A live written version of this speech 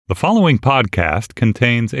The following podcast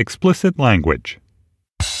contains explicit language.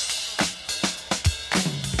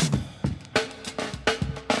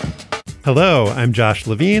 Hello, I'm Josh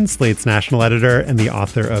Levine, Slate's national editor and the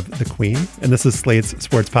author of The Queen, and this is Slate's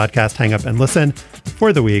sports podcast, Hang Up and Listen,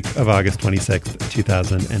 for the week of August 26th,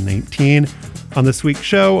 2019. On this week's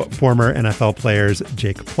show, former NFL players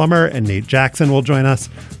Jake Plummer and Nate Jackson will join us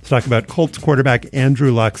to talk about Colts quarterback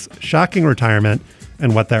Andrew Luck's shocking retirement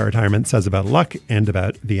and what that retirement says about Luck and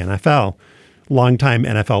about the NFL. Longtime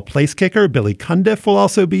NFL place kicker Billy Cundiff will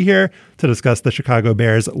also be here to discuss the Chicago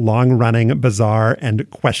Bears' long-running, bizarre, and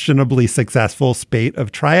questionably successful spate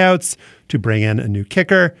of tryouts to bring in a new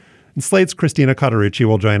kicker. And Slate's Christina Cauterucci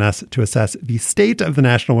will join us to assess the state of the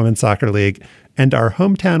National Women's Soccer League and our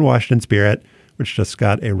hometown Washington Spirit, which just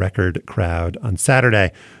got a record crowd on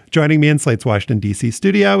Saturday. Joining me in Slate's Washington, D.C.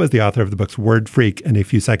 studio is the author of the books Word Freak and A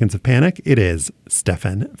Few Seconds of Panic. It is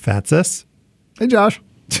Stefan Fatsis. Hey, Josh.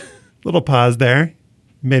 Little pause there.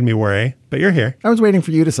 Made me worry, but you're here. I was waiting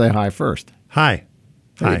for you to say hi first. Hi.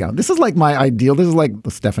 There you go. This is like my ideal. This is like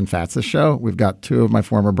the Stefan Fatsis show. We've got two of my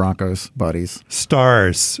former Broncos buddies.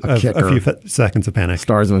 Stars of A Few Seconds of Panic.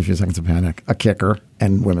 Stars of A Few Seconds of Panic. A kicker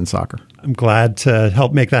and women's soccer. I'm glad to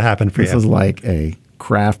help make that happen for you. This is like a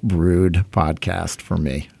craft brewed podcast for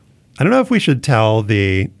me. I don't know if we should tell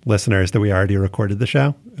the listeners that we already recorded the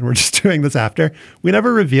show and we're just doing this after. We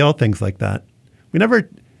never reveal things like that. We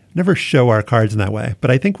never show our cards in that way. But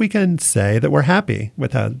I think we can say that we're happy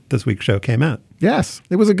with how this week's show came out. Yes,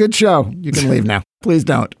 it was a good show. You can leave now. Please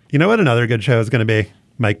don't. You know what another good show is going to be?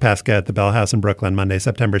 Mike Pesca at the Bell House in Brooklyn, Monday,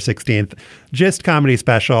 September 16th. Gist comedy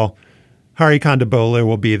special. Hari Kondabolu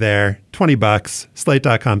will be there. $20,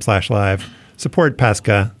 slate.com/live. Support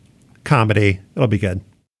Pesca. Comedy. It'll be good.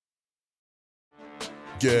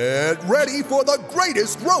 Get ready for the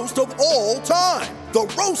greatest roast of all time. The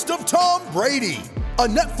Roast of Tom Brady. A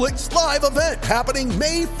Netflix live event happening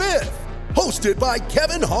May 5th. Hosted by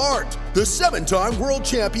Kevin Hart. The 7-time world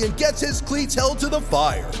champion gets his cleats held to the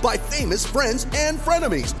fire by famous friends and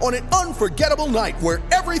frenemies on an unforgettable night where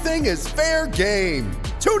everything is fair game.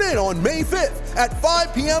 Tune in on May 5th at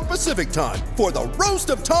 5 p.m. Pacific time for the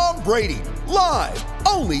Roast of Tom Brady. Live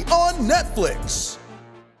only on Netflix.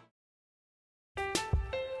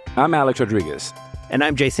 I'm Alex Rodriguez. And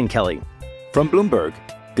I'm Jason Kelly. From Bloomberg,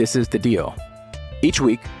 this is The Deal. Each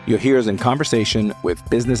week, you'll hear us in conversation with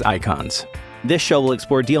business icons. This show will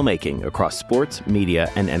explore deal-making across sports,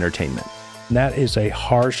 media, and entertainment. That is a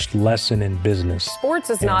harsh lesson in business. Sports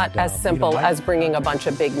is not as simple as bringing a bunch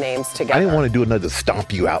of big names together. I didn't want to do another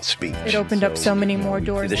stomp you out speech. It opened up so many more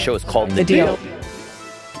doors. The show is called The Deal.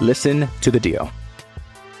 Listen to The Deal.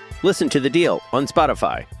 Listen to The Deal on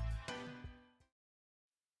Spotify.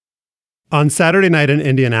 On Saturday night in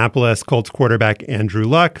Indianapolis, Colts quarterback Andrew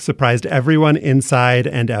Luck surprised everyone inside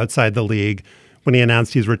and outside the league when he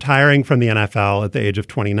announced he's retiring from the NFL at the age of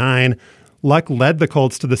 29. Luck led the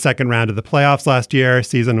Colts to the second round of the playoffs last year, a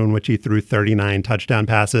season in which he threw 39 touchdown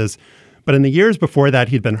passes. But in the years before that,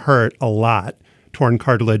 he'd been hurt a lot. Torn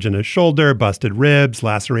cartilage in his shoulder, busted ribs,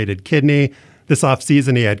 lacerated kidney. This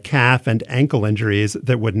offseason, he had calf and ankle injuries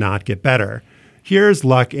that would not get better. Here's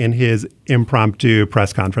Luck in his impromptu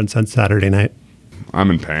press conference on Saturday night. I'm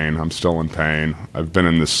in pain. I'm still in pain. I've been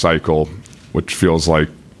in this cycle, which feels like,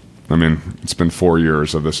 it's been 4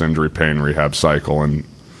 years of this injury pain rehab cycle. And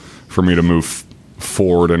for me to move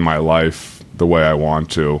forward in my life the way I want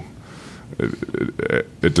to,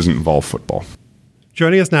 it doesn't involve football.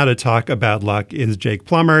 Joining us now to talk about Luck is Jake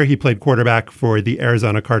Plummer. He played quarterback for the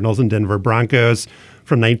Arizona Cardinals and Denver Broncos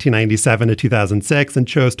from 1997 to 2006 and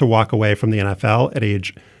chose to walk away from the NFL at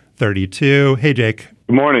age 32. Hey, Jake.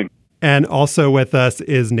 Good morning. And also with us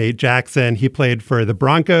is Nate Jackson. He played for the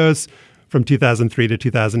Broncos from 2003 to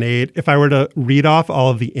 2008. If I were to read off all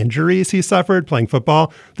of the injuries he suffered playing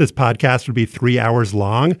football, this podcast would be 3 hours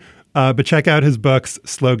long. But check out his books,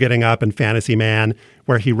 Slow Getting Up and Fantasy Man,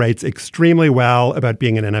 where he writes extremely well about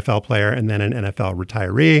being an NFL player and then an NFL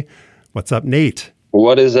retiree. What's up, Nate?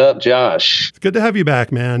 What is up, Josh? It's good to have you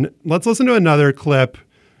back, man. Let's listen to another clip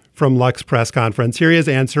from Luck's press conference. Here he is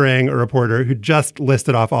answering a reporter who just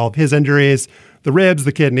listed off all of his injuries: the ribs,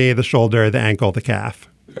 the kidney, the shoulder, the ankle, the calf.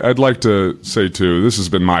 I'd like to say, too, this has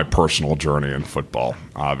been my personal journey in football,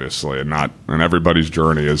 obviously, and everybody's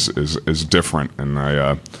journey is different. And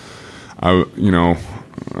I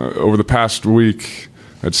over the past week,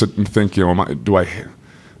 I'd sit and think, am I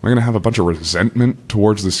going to have a bunch of resentment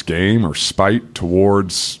towards this game or spite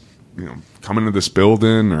towards, coming to this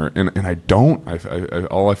building? And I don't.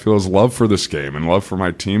 All I feel is love for this game and love for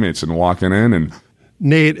my teammates and walking in. And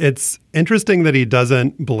Nate, it's interesting that he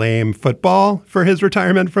doesn't blame football for his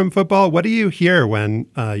retirement from football. What do you hear when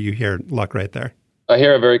you hear Luck right there? I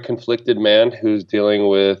hear a very conflicted man who's dealing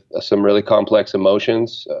with some really complex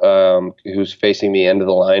emotions, who's facing the end of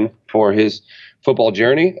the line for his football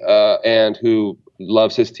journey, and who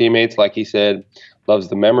loves his teammates, like he said, loves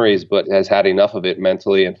the memories, but has had enough of it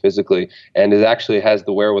mentally and physically, and has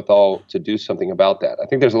the wherewithal to do something about that. I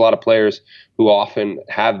think there's a lot of players who often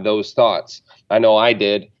have those thoughts. I know I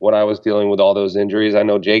did when I was dealing with all those injuries. I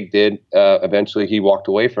know Jake did. Eventually, he walked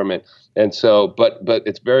away from it. And so, but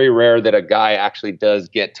it's very rare that a guy actually does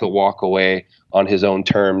get to walk away on his own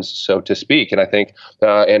terms, so to speak. And I think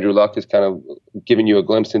Andrew Luck is kind of giving you a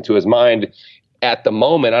glimpse into his mind. At the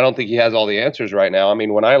moment, I don't think he has all the answers right now. I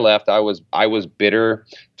mean, when I left, I was bitter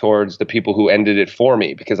towards the people who ended it for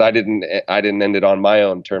me because I didn't end it on my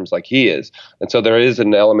own terms like he is. And so there is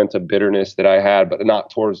an element of bitterness that I had, but not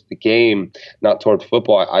towards the game, not towards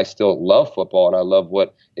football. I still love football and I love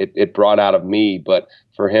what it brought out of me. But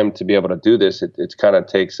for him to be able to do this, it kind of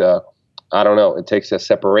takes it takes a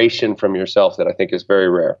separation from yourself that I think is very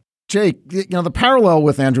rare. Jake, the parallel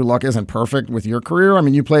with Andrew Luck isn't perfect with your career. I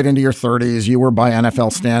mean, you played into your 30s. You were, by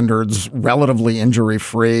NFL standards, relatively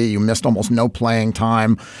injury-free. You missed almost no playing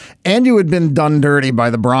time. And you had been done dirty by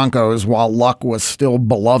the Broncos while Luck was still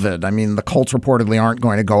beloved. I mean, the Colts reportedly aren't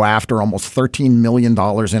going to go after almost $13 million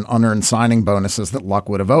in unearned signing bonuses that Luck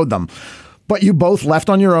would have owed them. But you both left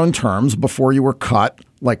on your own terms before you were cut,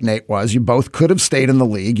 like Nate was. You both could have stayed in the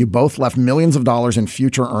league. You both left millions of dollars in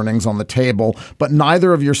future earnings on the table, but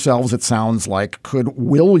neither of yourselves, it sounds like, could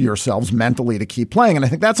will yourselves mentally to keep playing. And I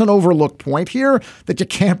think that's an overlooked point here, that you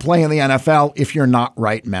can't play in the NFL if you're not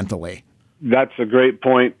right mentally. That's a great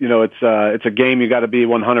point. It's a game you got to be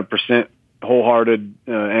 100% wholehearted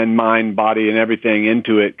and mind, body, and everything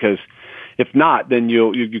into it, because if not, then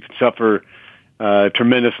you can suffer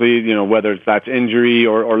tremendously, whether that's injury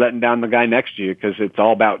or letting down the guy next to you, because it's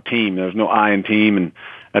all about team. There's no I in team, and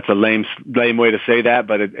that's a lame way to say that,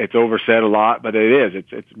 but it's oversaid a lot, but it is.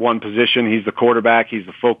 It's one position. He's the quarterback. He's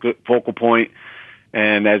the focal point.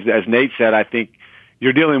 And as Nate said, I think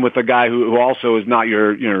you're dealing with a guy who also is not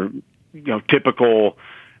your typical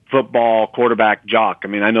football quarterback jock. I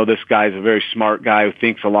mean, I know this guy is a very smart guy who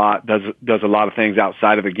thinks a lot, does a lot of things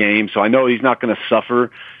outside of the game. So I know he's not going to suffer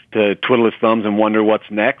to twiddle his thumbs and wonder what's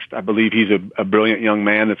next. I believe he's a brilliant young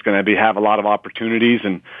man that's going to have a lot of opportunities.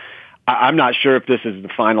 And I'm not sure if this is the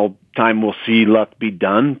final time we'll see Luck be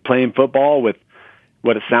done playing football. With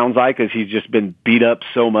what it sounds like is he's just been beat up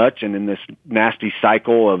so much and in this nasty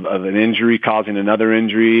cycle of an injury causing another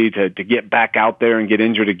injury to get back out there and get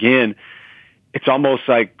injured again. It's almost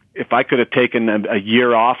like if I could have taken a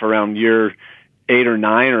year off around year 8 or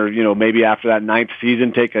 9, or, maybe after that 9th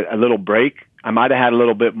season, take a little break, I might have had a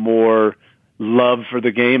little bit more love for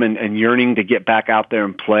the game and yearning to get back out there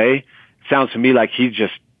and play. It sounds to me like he's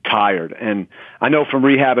just tired. And I know from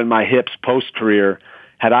rehabbing my hips post-career,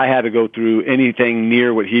 had I had to go through anything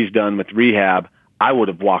near what he's done with rehab, I would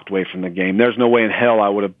have walked away from the game. There's no way in hell I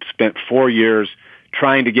would have spent 4 years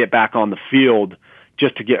trying to get back on the field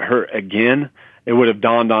just to get hurt again. It would have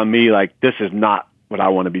dawned on me like, this is not what I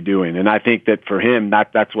want to be doing. And I think that for him,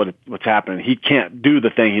 that's what's happening. He can't do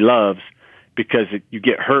the thing he loves because you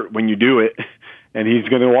get hurt when you do it, and he's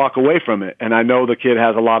going to walk away from it. And I know the kid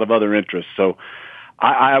has a lot of other interests. So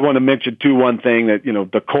I want to mention, too, one thing that,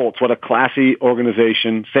 the Colts, what a classy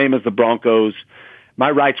organization, same as the Broncos. My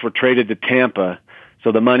rights were traded to Tampa.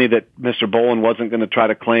 So the money that Mr. Bolin wasn't going to try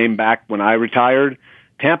to claim back when I retired,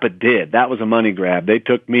 Tampa did. That was a money grab. They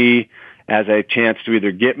took me as a chance to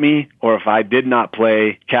either get me, or if I did not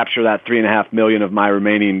play, capture that $3.5 million of my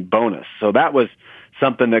remaining bonus. So that was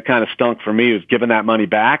something that kind of stunk for me, was giving that money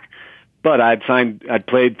back. But I'd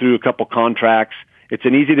played through a couple contracts. It's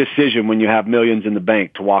an easy decision when you have millions in the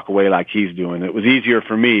bank to walk away like he's doing. It was easier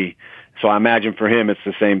for me. So I imagine for him, it's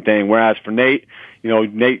the same thing. Whereas for Nate,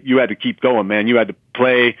 Nate, you had to keep going, man. You had to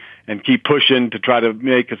play and keep pushing to try to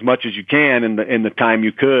make as much as you can in the time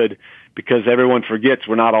you could, because everyone forgets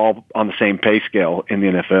we're not all on the same pay scale in the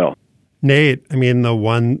NFL. Nate, I mean, the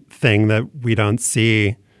one thing that we don't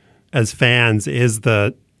see as fans is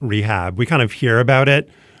the rehab. We kind of hear about it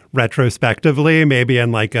retrospectively, maybe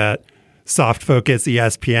in like a soft focus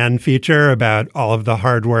ESPN feature about all of the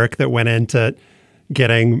hard work that went into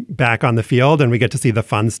getting back on the field. And we get to see the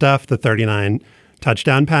fun stuff, the 39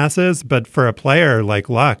 touchdown passes. But for a player like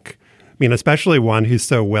Luck, I mean, especially one who's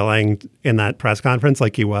so willing in that press conference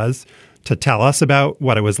like he was to tell us about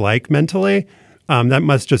what it was like mentally, that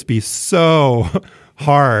must just be so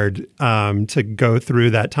hard to go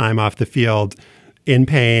through that time off the field in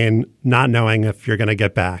pain, not knowing if you're going to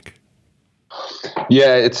get back.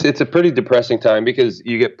 Yeah, it's a pretty depressing time because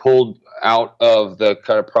you get pulled out of the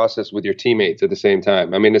kind of process with your teammates at the same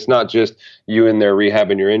time. I mean, it's not just you in there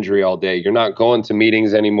rehabbing your injury all day. You're not going to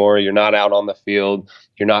meetings anymore. You're not out on the field.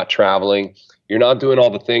 You're not traveling. You're not doing all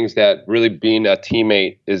the things that really being a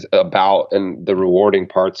teammate is about, and the rewarding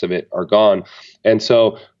parts of it are gone. And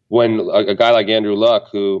so when a guy like Andrew Luck,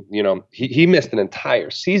 who, he missed an entire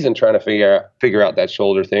season trying to figure out that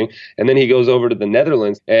shoulder thing, and then he goes over to the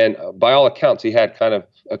Netherlands, and by all accounts, he had kind of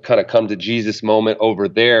a come to Jesus moment over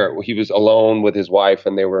there. He was alone with his wife,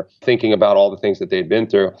 and they were thinking about all the things that they'd been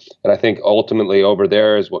through. And I think ultimately over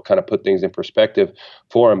there is what kind of put things in perspective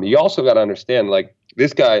for him. You also got to understand, like,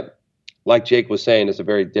 this guy, like Jake was saying, is a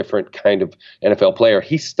very different kind of NFL player.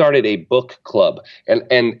 He started a book club,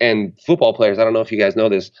 and football players, I don't know if you guys know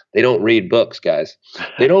this, they don't read books, guys.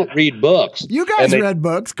 They don't read books. You guys read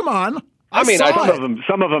books. Come on.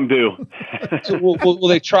 Some of them do. well,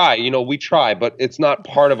 they try. We try, but it's not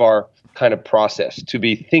part of our kind of process to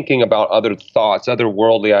be thinking about other thoughts, other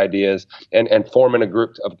worldly ideas, and forming a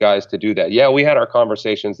group of guys to do that. Yeah, we had our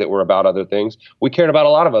conversations that were about other things. We cared about a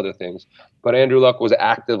lot of other things. But Andrew Luck was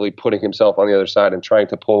actively putting himself on the other side and trying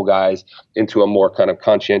to pull guys into a more kind of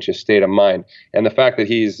conscientious state of mind. And the fact that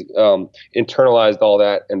he's internalized all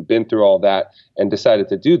that and been through all that and decided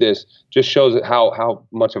to do this just shows how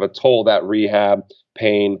much of a toll that rehab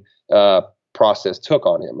pain process took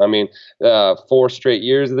on him. I mean, 4 straight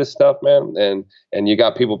years of this stuff, man, and you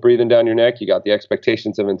got people breathing down your neck. You got the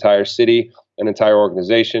expectations of an entire city, an entire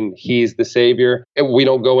organization. He's the savior. And we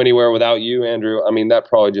don't go anywhere without you, Andrew. I mean, that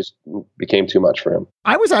probably just became too much for him.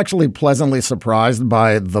 I was actually pleasantly surprised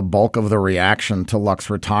by the bulk of the reaction to Luck's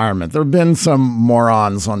retirement. There have been some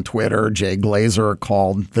morons on Twitter. Jay Glazer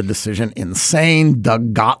called the decision insane.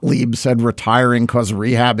 Doug Gottlieb said retiring because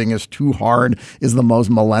rehabbing is too hard is the most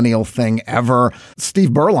millennial thing ever. Steve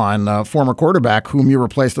Berline, former quarterback whom you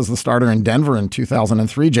replaced as the starter in Denver in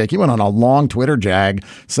 2003, Jake, he went on a long Twitter jag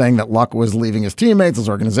saying that Luck was leaving his teammates, his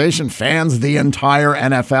organization, fans, the entire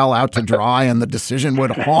NFL out to dry, and the decision would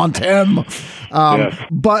haunt him. Yes.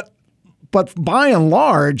 But by and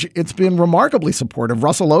large, it's been remarkably supportive.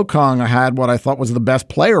 Russell Okung had what I thought was the best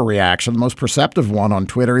player reaction, the most perceptive one on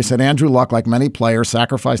Twitter. He said, Andrew Luck, like many players,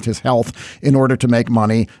 sacrificed his health in order to make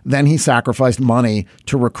money. Then he sacrificed money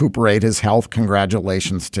to recuperate his health.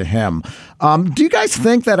 Congratulations to him. Do you guys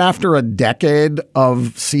think that after a decade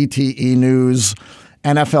of CTE news,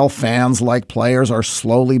 NFL fans, like players, are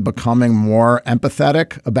slowly becoming more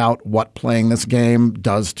empathetic about what playing this game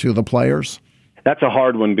does to the players? That's a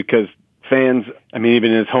hard one because fans, I mean,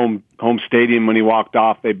 even in his home stadium, when he walked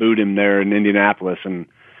off, they booed him there in Indianapolis. And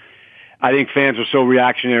I think fans are so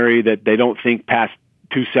reactionary that they don't think past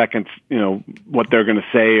 2 seconds, what they're going to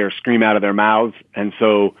say or scream out of their mouths. And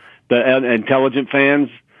so the intelligent fans,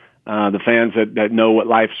 the fans that know what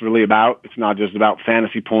life's really about, it's not just about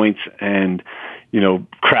fantasy points and,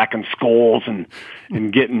 cracking skulls and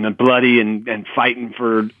getting bloody and fighting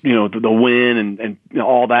for, the win and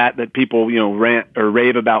all that people, rant or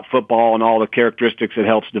rave about football and all the characteristics it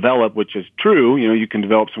helps develop, which is true. You can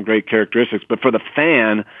develop some great characteristics, but for the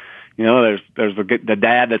fan, there's the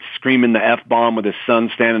dad that's screaming the F-bomb with his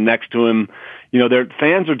son standing next to him. Their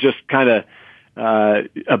fans are just kind of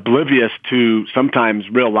oblivious to sometimes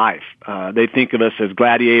real life. They think of us as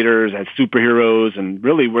gladiators, as superheroes, and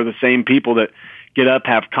really we're the same people that get up,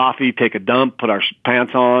 have coffee, take a dump, put our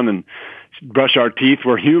pants on, and brush our teeth.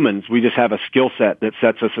 We're humans. We just have a skill set that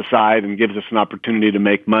sets us aside and gives us an opportunity to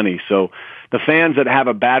make money. So the fans that have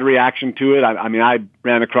a bad reaction to it, I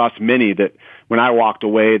ran across many that when I walked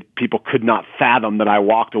away, people could not fathom that I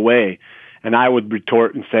walked away. And I would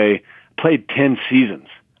retort and say, I played 10 seasons.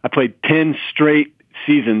 I played 10 straight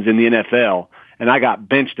seasons in the NFL, and I got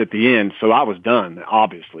benched at the end, so I was done,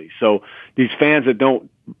 obviously. So these fans that don't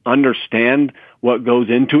understand what goes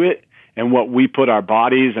into it and what we put our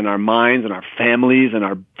bodies and our minds and our families and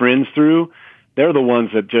our friends through, they're the ones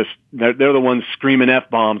that they're the ones screaming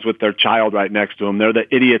F-bombs with their child right next to them. They're the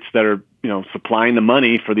idiots that are, supplying the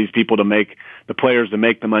money for these people to make the players to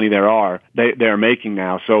make the money they are making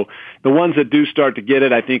now. So the ones that do start to get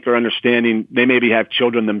it, I think, are understanding. They maybe have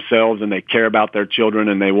children themselves and they care about their children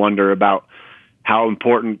and they wonder about how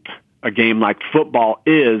important a game like football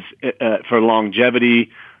is for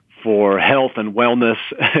longevity, for health and wellness.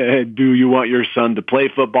 Do you want your son to play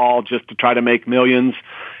football just to try to make millions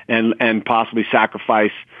and possibly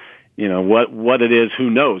sacrifice, what it is?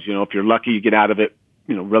 Who knows? If you're lucky, you get out of it,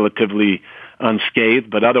 relatively unscathed,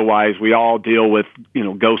 but otherwise we all deal with,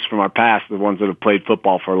 ghosts from our past, the ones that have played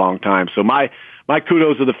football for a long time. So my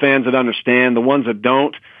kudos to the fans that understand. The ones that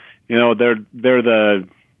don't, they're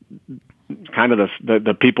kind of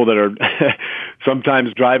the people that are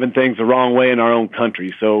sometimes driving things the wrong way in our own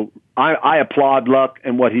country. So I applaud Luck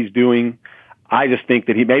and what he's doing. I just think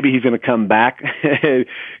that maybe he's going to come back.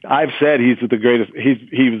 I've said he's the greatest.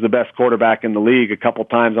 He was the best quarterback in the league a couple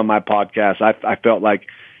times on my podcast. I felt like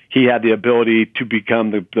he had the ability to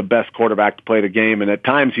become the best quarterback to play the game, and at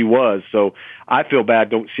times he was. So I feel bad,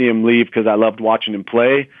 don't see him leave, because I loved watching him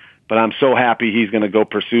play. But I'm so happy he's going to go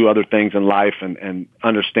pursue other things in life and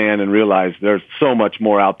understand and realize there's so much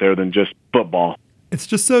more out there than just football. It's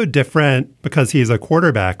just so different because he's a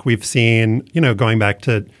quarterback. We've seen, going back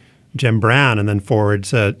to Jim Brown and then forward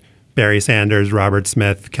to Barry Sanders, Robert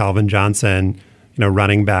Smith, Calvin Johnson,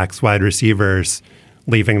 running backs, wide receivers,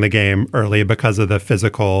 leaving the game early because of the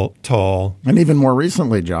physical toll. And even more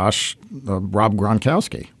recently, Josh, Rob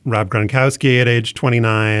Gronkowski. Rob Gronkowski at age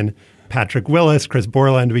 29, Patrick Willis, Chris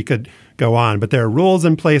Borland, we could go on. But there are rules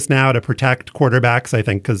in place now to protect quarterbacks, I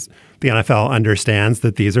think, because the NFL understands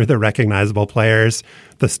that these are the recognizable players,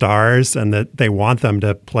 the stars, and that they want them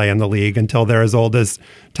to play in the league until they're as old as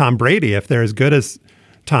Tom Brady, if they're as good as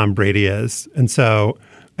Tom Brady is. And so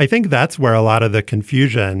I think that's where a lot of the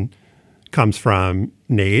confusion comes from,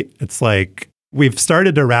 Nate. It's like we've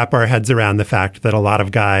started to wrap our heads around the fact that a lot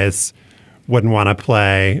of guys wouldn't want to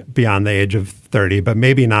play beyond the age of 30, but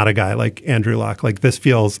maybe not a guy like Andrew Luck. Like this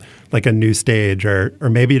feels like a new stage or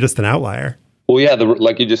maybe just an outlier. Well, yeah,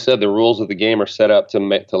 like you just said, the rules of the game are set up to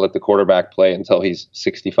let the quarterback play until he's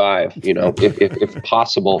 65, if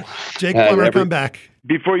possible. Jake Plummer, come back.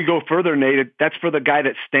 Before you go further, Nate, that's for the guy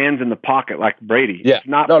that stands in the pocket like Brady. Yeah. It's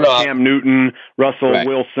not for Cam Newton, Russell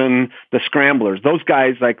Wilson, the scramblers. Those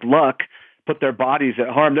guys like Luck put their bodies at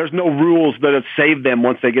harm. There's no rules that have saved them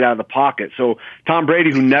once they get out of the pocket. So Tom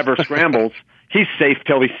Brady, who never scrambles, he's safe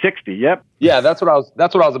till he's 60. Yep. Yeah, that's what I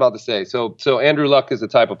was about to say. So Andrew Luck is the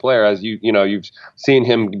type of player, as you've seen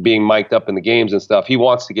him being mic'd up in the games and stuff. He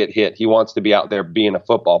wants to get hit. He wants to be out there being a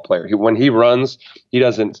football player. When he runs, he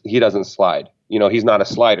doesn't slide. He's not a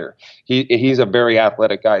slider. He's a very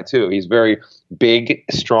athletic guy too. He's very big,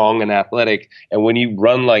 strong, and athletic. And when you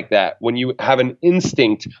run like that, when you have an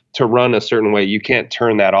instinct to run a certain way, you can't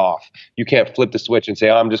turn that off. You can't flip the switch and say,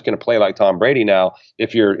 "I'm just going to play like Tom Brady now."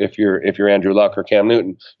 If you're Andrew Luck or Cam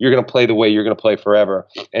Newton, you're going to play the way you're going to play forever,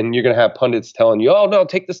 and you're going to have pundits telling you, "Oh no,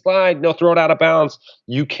 take the slide, no, throw it out of bounds."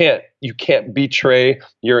 You can't betray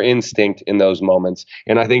your instinct in those moments.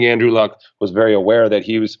 And I think Andrew Luck was very aware that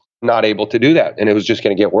he was not able to do that, and it was just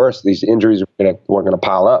going to get worse. These injuries were going to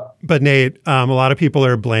pile up. But Nate, a lot of people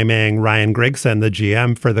are blaming Ryan Grigson, the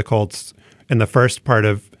GM for the Colts, in the first part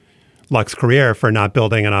of Luck's career for not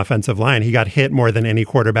building an offensive line. He got hit more than any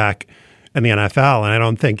quarterback in the NFL, and I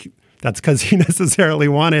don't think that's because he necessarily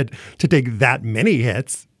wanted to take that many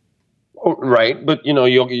hits. Right, but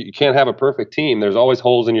you can't have a perfect team. There's always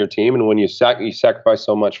holes in your team, and when you sacrifice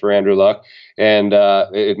so much for Andrew Luck, and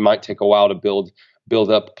it might take a while to build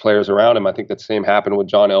up players around him. I think that same happened with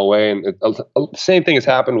John Elway, and the same thing has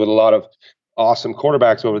happened with a lot of awesome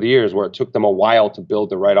quarterbacks over the years, where it took them a while to build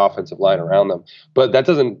the right offensive line around them. But that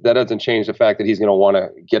doesn't change the fact that he's going to want to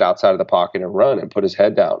get outside of the pocket and run and put his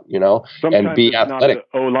head down, sometimes and be it's athletic. Not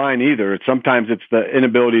the O-line either. Sometimes it's the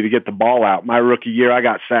inability to get the ball out. My rookie year, I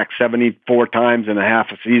got sacked 74 times in a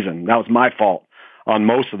half a season. That was my fault on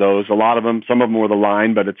most of those. A lot of them, some of them were the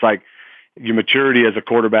line, but it's like your maturity as a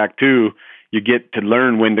quarterback too. You get to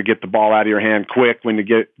learn when to get the ball out of your hand quick, when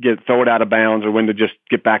to throw it out of bounds, or when to just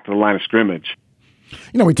get back to the line of scrimmage.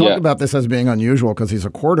 We talk about this as being unusual because he's a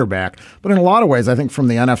quarterback, but in a lot of ways, I think from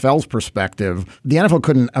the NFL's perspective, the NFL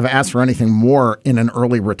couldn't have asked for anything more in an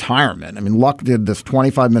early retirement. I mean, Luck did this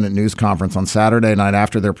 25-minute news conference on Saturday night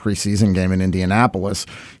after their preseason game in Indianapolis.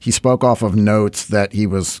 He spoke off of notes that he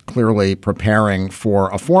was clearly preparing for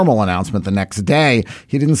a formal announcement the next day.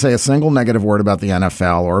 He didn't say a single negative word about the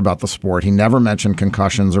NFL or about the sport. He never mentioned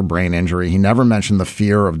concussions or brain injury. He never mentioned the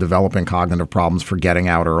fear of developing cognitive problems for getting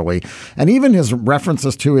out early. And even his references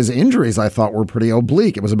to his injuries, I thought, were pretty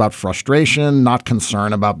oblique. It was about frustration, not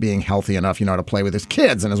concern about being healthy enough, to play with his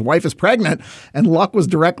kids. And his wife is pregnant. And Luck was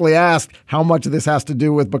directly asked how much this has to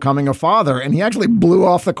do with becoming a father. And he actually blew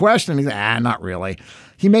off the question. He said, not really.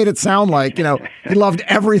 He made it sound like, he loved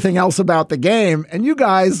everything else about the game. And you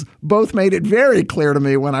guys both made it very clear to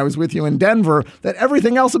me when I was with you in Denver that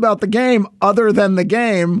everything else about the game, other than the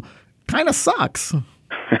game, kind of sucks.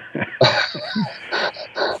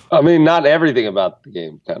 I mean, not everything about the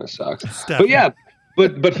game kind of sucks. But yeah,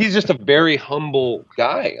 but he's just a very humble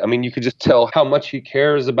guy. I mean, you could just tell how much he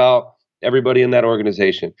cares about everybody in that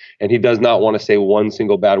organization, and he does not want to say one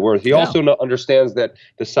single bad word. He also understands that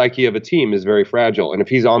the psyche of a team is very fragile, and if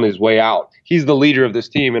he's on his way out, he's the leader of this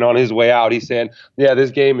team, and on his way out, he's saying, yeah,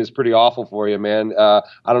 this game is pretty awful for you, man. I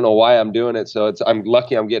don't know why I'm doing it, so I'm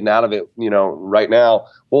lucky I'm getting out of it, right now.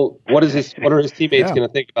 Well, what are his teammates going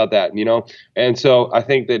to think about that, And so I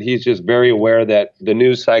think that he's just very aware that the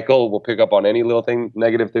news cycle will pick up on any little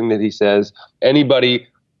negative thing that he says.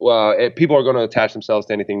 People are going to attach themselves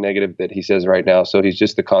to anything negative that he says right now. So he's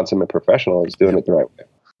just the consummate professional. He's doing it the right way.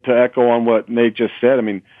 To echo on what Nate just said, I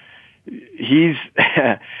mean, he's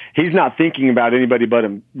not thinking about anybody but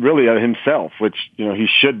himself, which, he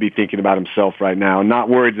should be thinking about himself right now, and not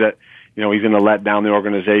worried that, he's going to let down the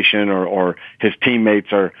organization or his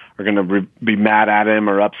teammates are going to be mad at him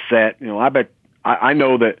or upset. I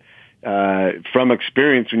know that from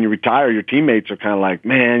experience, when you retire, your teammates are kind of like,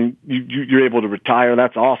 man, you're able to retire.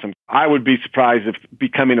 That's awesome. I would be surprised if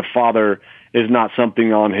becoming a father is not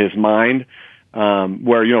something on his mind,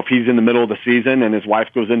 where, if he's in the middle of the season and his wife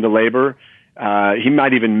goes into labor, he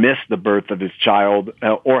might even miss the birth of his child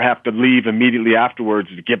or have to leave immediately afterwards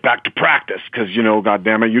to get back to practice because, God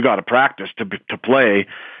damn it, you got to practice to play.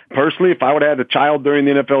 Personally, if I would have had a child during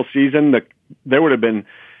the NFL season, there would have been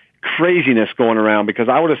craziness going around because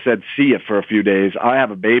I would have said, see you for a few days. I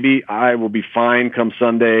have a baby. I will be fine come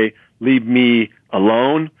Sunday. Leave me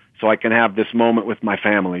alone so I can have this moment with my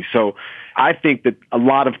family. So I think that a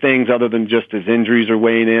lot of things other than just his injuries are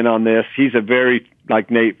weighing in on this. He's a very,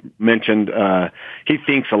 like Nate mentioned, he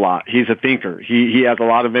thinks a lot. He's a thinker. He has a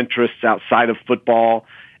lot of interests outside of football.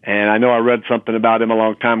 And I know I read something about him a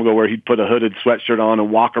long time ago where he'd put a hooded sweatshirt on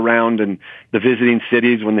and walk around in the visiting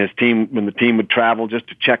cities when the team would travel just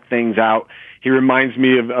to check things out. He reminds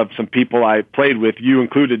me of some people I played with, you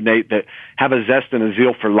included, Nate, that have a zest and a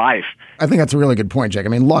zeal for life. I think that's a really good point, Jake. I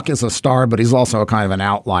mean, Luck is a star, but he's also a kind of an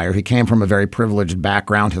outlier. He came from a very privileged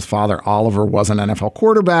background. His father, Oliver, was an NFL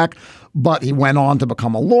quarterback, but he went on to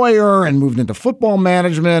become a lawyer and moved into football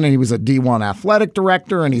management, and he was a D1 athletic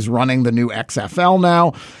director, and he's running the new XFL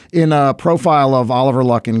now. In a profile of Oliver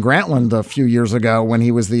Luck in Grantland a few years ago when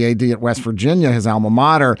he was the AD at West Virginia, his alma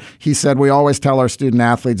mater, he said, we always tell our student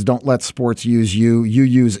athletes, don't let sports use you. You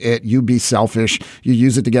use it. You be selfish. You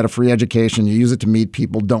use it to get a free education. You use it to meet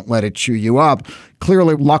people. Don't let it chew you up.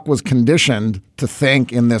 Clearly, Luck was conditioned to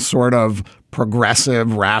think in this sort of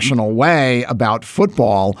progressive, rational way about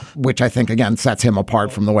football, which I think, again, sets him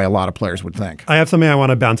apart from the way a lot of players would think. I have something I want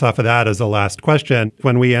to bounce off of that as a last question.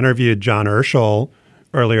 When we interviewed John Urschel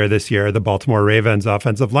earlier this year, the Baltimore Ravens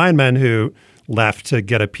offensive lineman who left to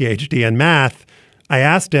get a PhD in math, I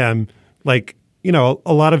asked him, a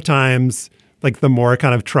lot of times, the more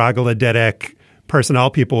kind of troglodytic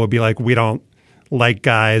personnel people would be like, we don't like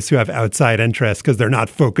guys who have outside interests because they're not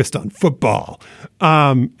focused on football.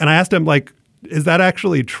 And I asked him, is that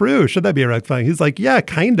actually true? Should that be a red flag? He's like, yeah,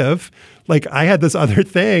 kind of. I had this other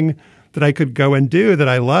thing that I could go and do that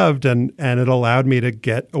I loved, and it allowed me to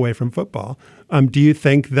get away from football. Do you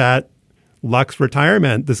think that Luck's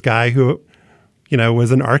retirement, this guy who,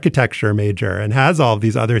 was an architecture major and has all of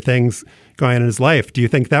these other things going on in his life, do you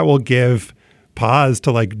think that will give pause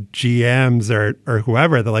to GMs or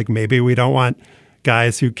whoever that maybe we don't want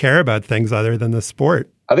guys who care about things other than the sport?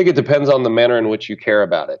 I think it depends on the manner in which you care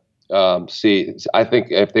about it. I think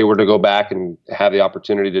if they were to go back and have the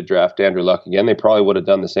opportunity to draft Andrew Luck again, they probably would have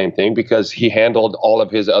done the same thing because he handled all of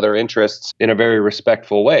his other interests in a very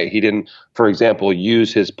respectful way. He didn't, for example,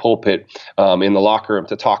 use his pulpit in the locker room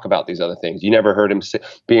to talk about these other things. You never heard him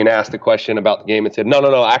being asked a question about the game and said,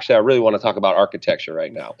 no, actually, I really want to talk about architecture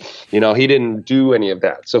right now. He didn't do any of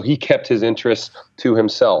that. So he kept his interests to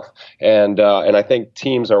himself. And I think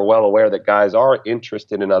teams are well aware that guys are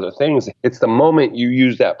interested in other things. It's the moment you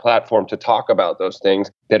use that platform to talk about those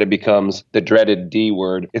things that it becomes the dreaded D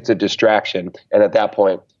word. It's a distraction. And at that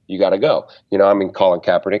point, you got to go. Colin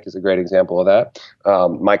Kaepernick is a great example of that.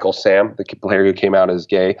 Michael Sam, the player who came out as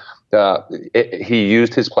gay, he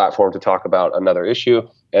used his platform to talk about another issue.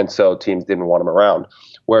 And so teams didn't want him around.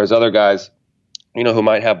 Whereas other guys, who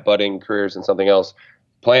might have budding careers in something else,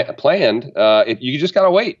 planned, you just got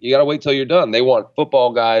to wait. You got to wait till you're done. They want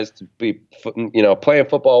football guys to be, playing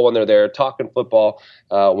football when they're there, talking football.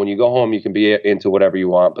 When you go home, you can be into whatever you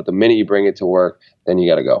want. But the minute you bring it to work, then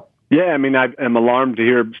you got to go. Yeah, I am alarmed to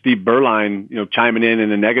hear Steve Berline, chiming in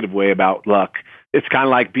a negative way about Luck. It's kind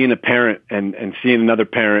of like being a parent and seeing another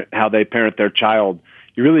parent, how they parent their child.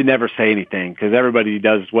 You really never say anything because everybody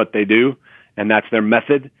does what they do, and that's their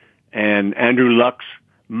method. And Andrew Luck's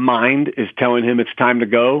mind is telling him it's time to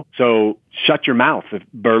go. So shut your mouth,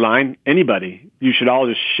 Berline, anybody. You should all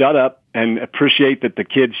just shut up and appreciate that the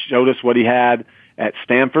kid showed us what he had at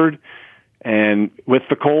Stanford. and with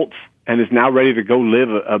the Colts, and is now ready to go live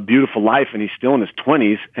a beautiful life. And he's still in his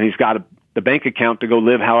 20s, and he's got the bank account to go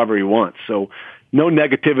live however he wants. So no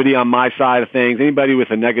negativity on my side of things. Anybody with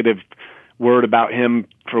a negative word about him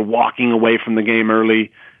for walking away from the game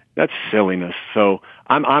early, that's silliness. So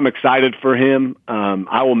I'm excited for him.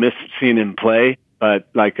 I will miss seeing him play, but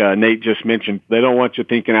like Nate just mentioned, they don't want you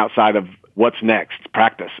thinking outside of what's next,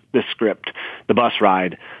 practice, this script, the bus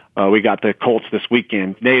ride. We got the Colts this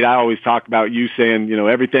weekend. Nate, I always talk about you saying, you know,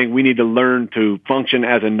 everything we need to learn to function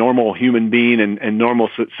as a normal human being and normal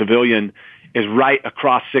civilian is right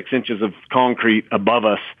across 6 inches of concrete above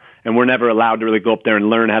us. And we're never allowed to really go up there and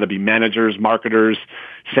learn how to be managers, marketers,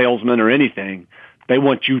 salesmen, or anything. They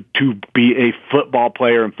want you to be a football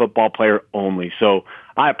player and football player only. So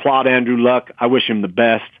I applaud Andrew Luck. I wish him the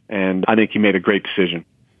best, and I think he made a great decision.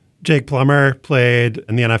 Jake Plummer played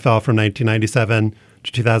in the NFL from 1997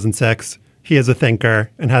 to 2006. He is a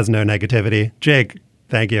thinker and has no negativity. Jake,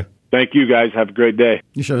 thank you. Thank you, guys. Have a great day.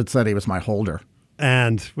 You should have said he was my holder.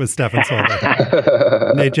 And with Stefan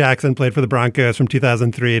Solder. Nate Jackson played for the Broncos from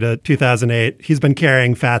 2003 to 2008. He's been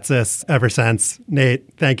carrying Fatsis ever since.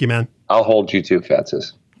 Nate, thank you, man. I'll hold you too,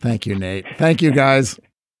 Fatsis. Thank you, Nate. Thank you, guys.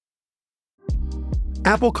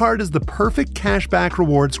 Apple Card is the perfect cashback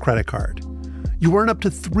rewards credit card. You earn up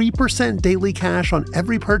to 3% daily cash on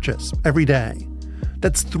every purchase every day.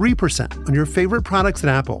 That's 3% on your favorite products at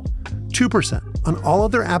Apple, 2% on all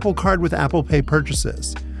other Apple Card with Apple Pay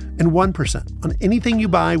purchases, and 1% on anything you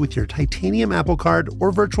buy with your titanium Apple Card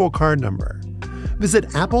or virtual card number.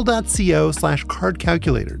 Visit apple.co/card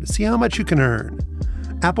calculator to see how much you can earn.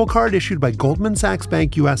 Apple Card issued by Goldman Sachs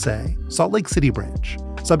Bank USA, Salt Lake City branch.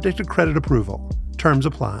 Subject to credit approval. Terms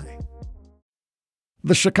apply.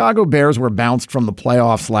 The Chicago Bears were bounced from the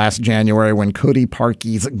playoffs last January when Cody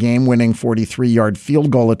Parkey's game-winning 43-yard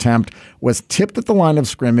field goal attempt was tipped at the line of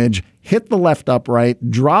scrimmage, hit the left upright,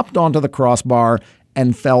 dropped onto the crossbar,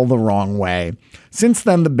 and fell the wrong way. Since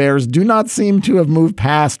then, the Bears do not seem to have moved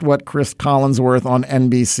past what Chris Collinsworth on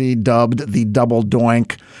NBC dubbed the double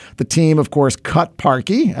doink. The team, of course, cut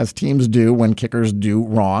Parkey, as teams do when kickers do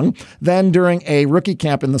wrong. Then, during a rookie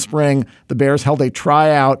camp in the spring, the Bears held a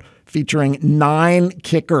tryout featuring 9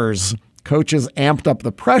 kickers. Coaches amped up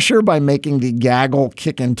the pressure by making the gaggle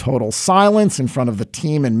kick in total silence in front of the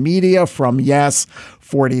team and media from,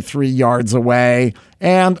 43 yards away.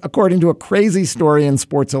 And according to a crazy story in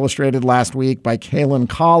Sports Illustrated last week by Kalen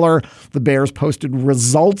Collar, the Bears posted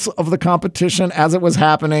results of the competition as it was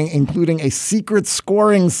happening, including a secret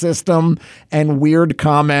scoring system and weird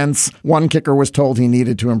comments. One kicker was told he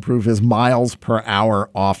needed to improve his miles per hour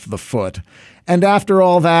off the foot. And after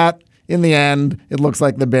all that, in the end, it looks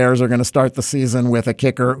like the Bears are going to start the season with a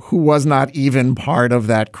kicker who was not even part of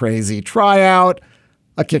that crazy tryout,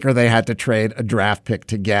 a kicker they had to trade a draft pick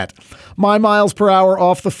to get. My miles per hour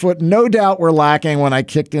off the foot no doubt were lacking when I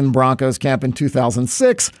kicked in Broncos camp in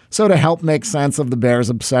 2006, so to help make sense of the Bears'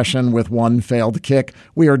 obsession with one failed kick,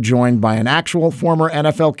 we are joined by an actual former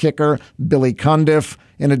NFL kicker, Billy Cundiff.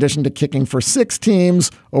 In addition to kicking for 6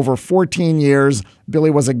 teams over 14 years,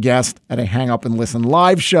 Billy was a guest at a Hang Up and Listen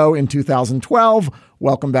live show in 2012.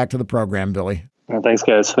 Welcome back to the program, Billy. Thanks,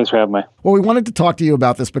 guys. Thanks for having me. Well, we wanted to talk to you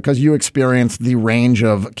about this because you experienced the range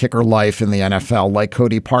of kicker life in the NFL. Like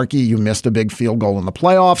Cody Parkey, you missed a big field goal in the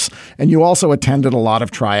playoffs, and you also attended a lot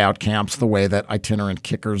of tryout camps the way that itinerant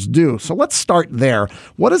kickers do. So let's start there.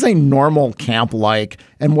 What is a normal camp like,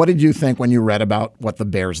 and what did you think when you read about what the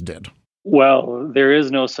Bears did? Well, there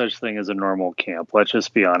is no such thing as a normal camp. Let's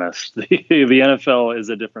just be honest. The NFL is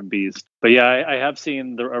a different beast. But yeah, I have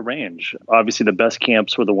seen a range. Obviously, the best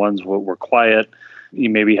camps were the ones that were quiet.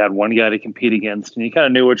 You maybe had one guy to compete against, and you kind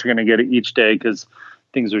of knew what you're going to get each day because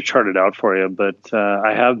things were charted out for you. But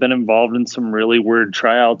I have been involved in some really weird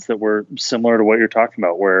tryouts that were similar to what you're talking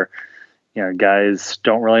about, where guys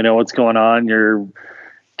don't really know what's going on. You're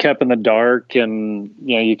kept in the dark, and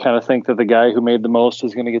you kind of think that the guy who made the most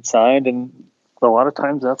is going to get signed, and a lot of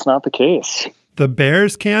times that's not the case. The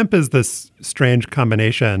Bears camp is this strange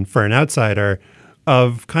combination for an outsider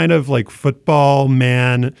of kind of like football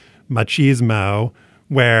man machismo,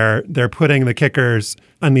 where they're putting the kickers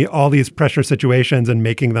in all these pressure situations and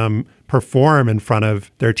making them perform in front of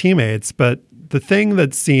their teammates. But the thing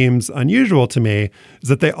that seems unusual to me is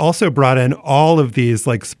that they also brought in all of these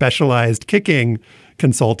like specialized kicking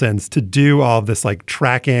consultants to do all of this like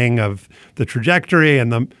tracking of the trajectory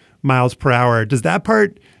and the miles per hour. Does that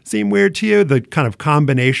part seem weird to you? The kind of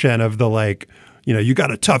combination of the like, you got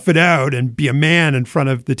to tough it out and be a man in front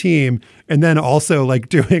of the team. And then also like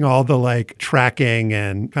doing all the like tracking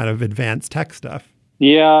and kind of advanced tech stuff.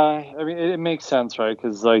 Yeah, I mean, it makes sense, right?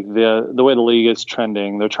 Because like the way the league is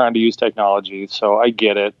trending, they're trying to use technology. So I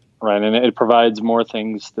get it, right? And it provides more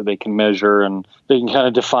things that they can measure and they can kind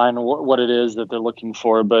of define what it is that they're looking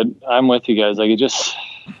for. But I'm with you guys. Like, it just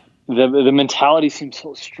the mentality seems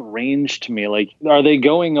so strange to me. Like, are they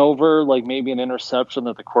going over like maybe an interception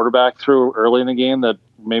that the quarterback threw early in the game that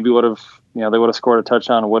maybe would have, they would have scored a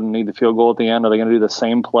touchdown and wouldn't need the field goal at the end? Are they going to do the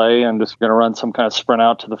same play and just going to run some kind of sprint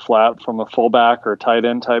out to the flat from a fullback or a tight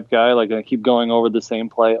end type guy? Like, going to keep going over the same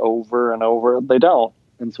play over and over? They don't.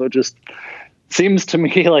 And so it just seems to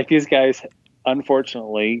me like these guys,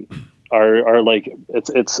 unfortunately, are like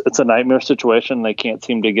it's a nightmare situation. They can't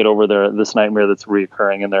seem to get over this nightmare that's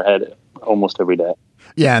reoccurring in their head almost every day.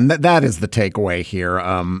 Yeah, and that is the takeaway here.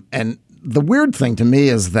 And the weird thing to me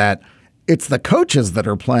is that it's the coaches that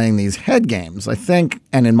are playing these head games. I think,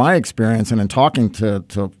 and in my experience and in talking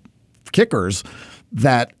to kickers,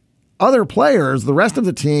 that other players, the rest of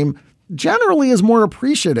the team, generally is more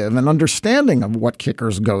appreciative and understanding of what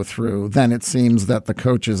kickers go through than it seems that the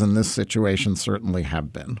coaches in this situation certainly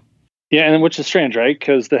have been. Yeah, and which is strange, right?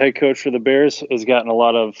 Because the head coach for the Bears has gotten a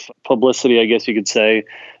lot of publicity, I guess you could say,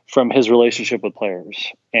 from his relationship with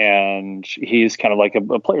players. And he's kind of like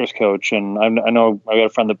a player's coach. And I know I got a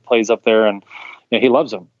friend that plays up there, and he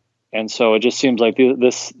loves them. And so it just seems like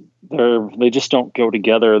they just don't go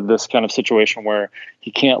together, this kind of situation where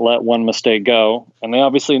he can't let one mistake go. And they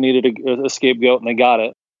obviously needed a scapegoat, and they got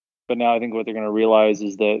it. But now I think what they're going to realize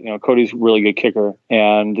is that, Cody's a really good kicker,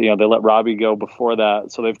 and, they let Robbie go before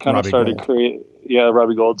that. So they've kind of started to create,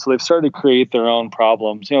 Robbie Gould. So they've started to create their own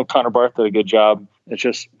problems. Connor Barth did a good job. It's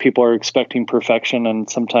just people are expecting perfection, and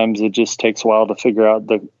sometimes it just takes a while to figure out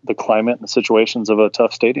the climate and the situations of a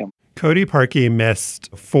tough stadium. Cody Parkey missed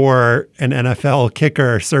for an NFL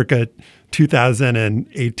kicker circa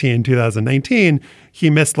 2018, 2019. He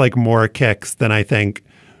missed like more kicks than I think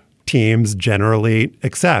teams generally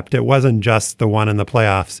accept. It wasn't just the one in the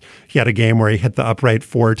playoffs. He had a game where he hit the upright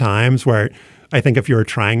 4 times, where I think if you were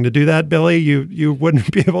trying to do that, Billy, you wouldn't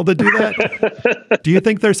be able to do that. Do you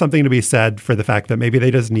think there's something to be said for the fact that maybe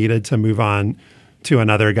they just needed to move on to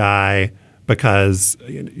another guy because,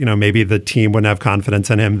 maybe the team wouldn't have confidence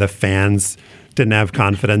in him, the fans didn't have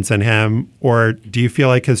confidence in him? Or do you feel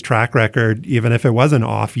like his track record, even if it was an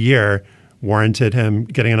off year, warranted him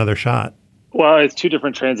getting another shot? Well, it's two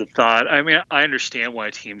different trains of thought. I mean, I understand why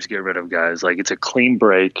teams get rid of guys. Like, it's a clean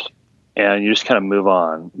break and you just kind of move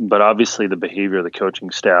on. But obviously the behavior of the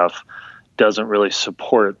coaching staff doesn't really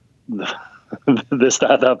support this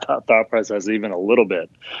thought process even a little bit,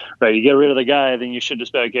 right? You get rid of the guy, then you should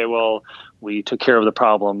just be like, okay, well, we took care of the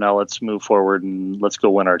problem. Now let's move forward and let's go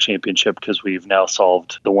win our championship because we've now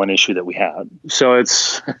solved the one issue that we had. So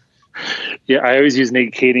it's... Yeah, I always use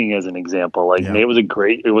Nate Kading as an example. Like, Nate was a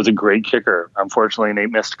great kicker. Unfortunately,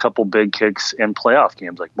 Nate missed a couple big kicks in playoff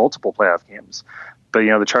games, like multiple playoff games. But,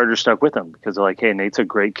 the Chargers stuck with him because they're like, hey, Nate's a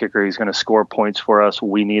great kicker. He's going to score points for us.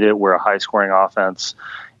 We need it. We're a high-scoring offense.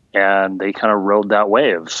 And they kind of rode that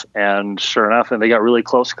wave. And sure enough, and they got really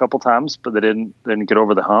close a couple times, but they didn't get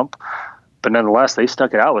over the hump. But nonetheless, they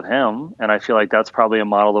stuck it out with him. And I feel like that's probably a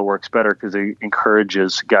model that works better because it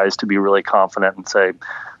encourages guys to be really confident and say,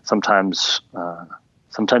 sometimes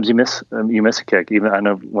you miss a kick. Even I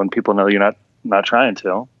know when people know you're not trying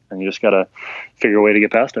to, and you just got to figure a way to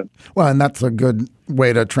get past it. Well, and that's a good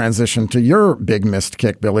way to transition to your big missed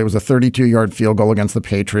kick, Billy. It was a 32-yard field goal against the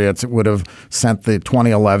Patriots. It would have sent the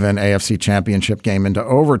 2011 AFC Championship game into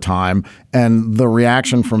overtime, and the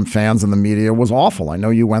reaction from fans and the media was awful. I know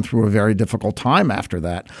you went through a very difficult time after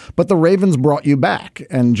that, but the Ravens brought you back,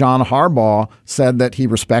 and John Harbaugh said that he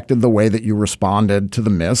respected the way that you responded to the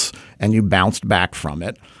miss, and you bounced back from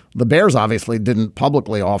it. The Bears obviously didn't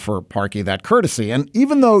publicly offer Parkey that courtesy. And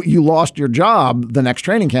even though you lost your job the next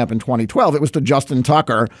training camp in 2012, it was to Justin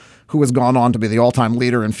Tucker, who has gone on to be the all-time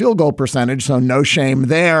leader in field goal percentage. So no shame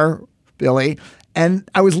there, Billy. And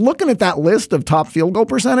I was looking at that list of top field goal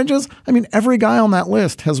percentages. I mean, every guy on that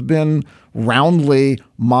list has been roundly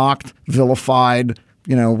mocked, vilified.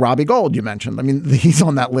 Robbie Gould, you mentioned. I mean, he's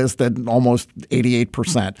on that list at almost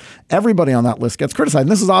 88%. Everybody on that list gets criticized.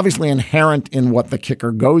 And this is obviously inherent in what the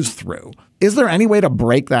kicker goes through. Is there any way to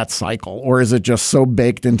break that cycle, or is it just so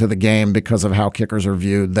baked into the game because of how kickers are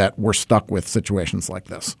viewed that we're stuck with situations like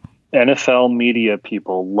this? NFL media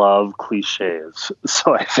people love cliches.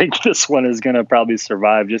 So I think this one is going to probably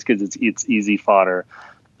survive just because it's easy fodder.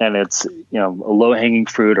 And it's, a low-hanging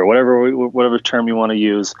fruit or whatever term you want to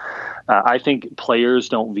use. I think players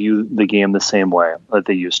don't view the game the same way that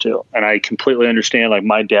they used to. And I completely understand, like,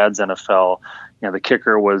 my dad's NFL the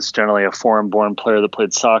kicker was generally a foreign-born player that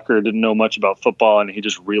played soccer, didn't know much about football, and he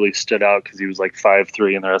just really stood out because he was like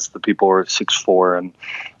 5'3", and the rest of the people were 6'4", and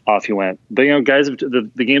off he went. But, guys, the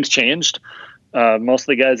game's changed. Most of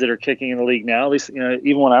the guys that are kicking in the league now, at least,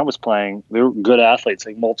 even when I was playing, they were good athletes,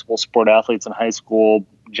 like multiple sport athletes in high school,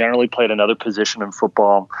 generally played another position in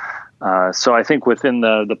football. So I think within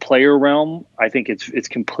the player realm, I think it's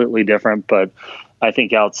completely different. But I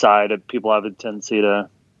think outside, people have a tendency to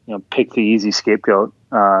pick the easy scapegoat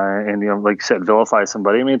and like you said, vilify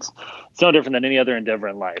somebody. I mean, it's no different than any other endeavor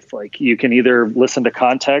in life. Like, you can either listen to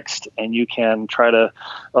context and you can try to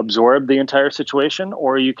absorb the entire situation,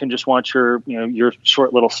 or you can just want your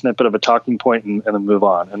short little snippet of a talking point and then move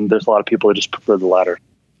on. And there's a lot of people who just prefer the latter.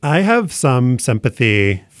 I have some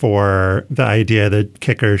sympathy for the idea that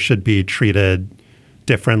kickers should be treated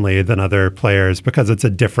differently than other players because it's a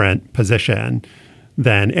different position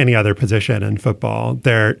than any other position in football.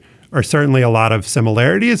 There are certainly a lot of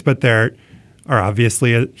similarities, but there are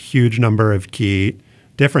obviously a huge number of key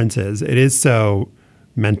differences. It is so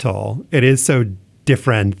mental. It is so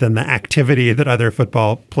different than the activity that other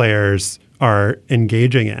football players are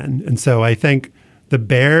engaging in. And so I think the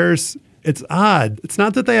Bears, it's odd. It's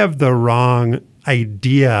not that they have the wrong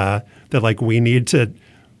idea that like we need to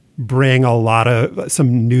bring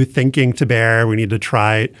some new thinking to bear. We need to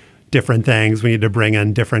try different things. We need to bring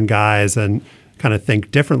in different guys and kind of think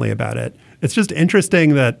differently about it. It's just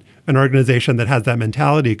interesting that an organization that has that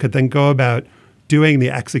mentality could then go about doing the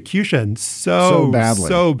execution so badly.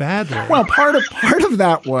 Well, part of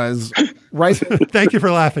that was right. Thank you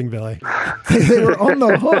for laughing, Billy. They were on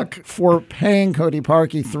the hook for paying Cody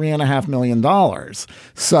Parkey $3.5 million.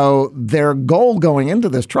 So their goal going into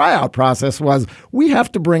this tryout process was, we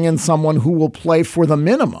have to bring in someone who will play for the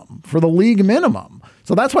minimum, for the league minimum.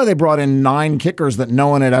 So that's why they brought in 9 kickers that no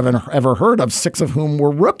one had ever heard of, 6 of whom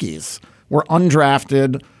were rookies, were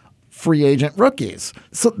undrafted free agent rookies.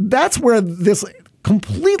 So that's where this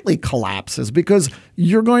completely collapses, because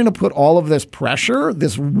you're going to put all of this pressure,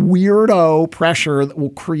 this weirdo pressure that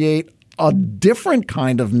will create a different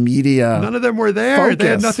kind of media. None of them were there. Focus. They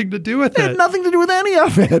had nothing to do with it. They had nothing to do with any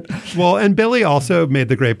of it. Well, and Billy also made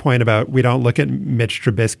the great point about we don't look at Mitch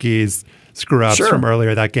Trubisky's screw-ups from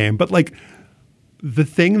earlier that game. But like, the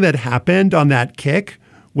thing that happened on that kick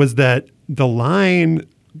was that the line,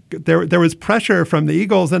 there was pressure from the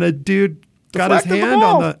Eagles, and a dude got his hand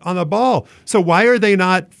on the ball. So why are they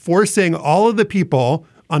not forcing all of the people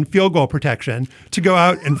on field goal protection to go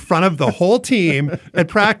out in front of the whole team at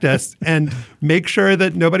practice and make sure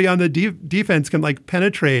that nobody on the defense can like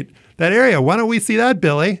penetrate that area? Why don't we see that,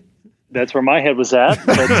 Billy? That's where my head was at.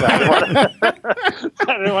 But I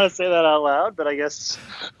didn't want to say that out loud, but I guess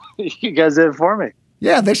you guys did it for me.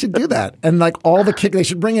 Yeah, they should do that. And like they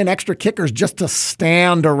should bring in extra kickers just to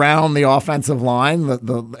stand around the offensive line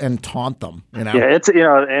and taunt them. Yeah,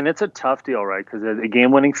 it's a tough deal, right? Because a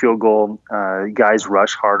game-winning field goal, guys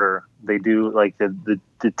rush harder. They do, like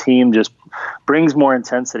the team just brings more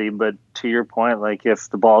intensity. But to your point, like if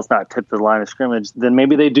the ball's not tipped to the line of scrimmage, then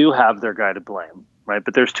maybe they do have their guy to blame, right?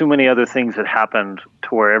 But there's too many other things that happened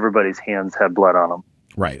to where everybody's hands had blood on them.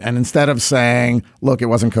 Right. And instead of saying, look, it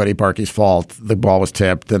wasn't Cody Parkey's fault, the ball was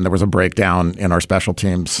tipped and there was a breakdown in our special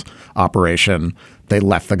teams operation, they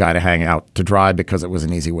left the guy to hang out to dry because it was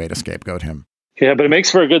an easy way to scapegoat him. Yeah, but it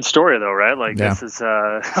makes for a good story, though, right? Like, This is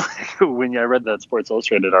when I read that Sports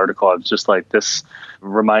Illustrated article, I was just like, this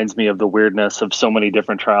reminds me of the weirdness of so many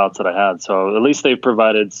different tryouts that I had. So at least they've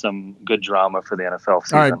provided some good drama for the NFL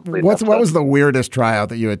season. All right. What was the weirdest tryout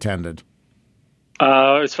that you attended?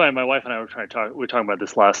 It's funny. My wife and I were talking about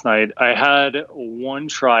this last night. I had one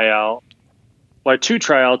tryout. Well, I had 2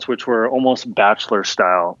 tryouts, which were almost bachelor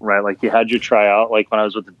style, right? Like you had your tryout, like when I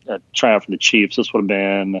was with the tryout for the Chiefs. This would have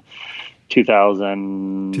been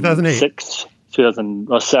 2006,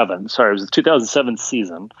 2007. Sorry, it was the 2007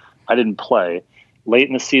 season. I didn't play. Late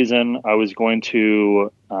in the season, I was going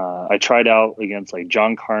to. I tried out against like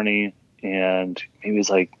John Carney, and he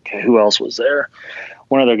was like, who else was there?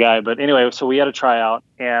 One other guy. But anyway, so we had a tryout,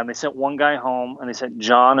 and they sent one guy home, and they sent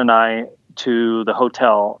John and I to the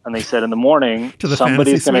hotel, and they said in the morning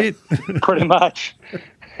somebody's going to pretty much.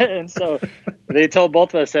 And so they told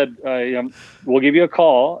both of us, said, we'll give you a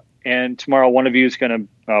call, and tomorrow one of you is going to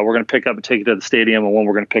we're going to pick up and take you to the stadium, and one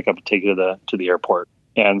we're going to pick up and take you to the airport.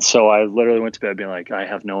 And so I literally went to bed being like, I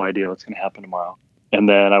have no idea what's going to happen tomorrow. And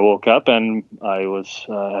then I woke up and I was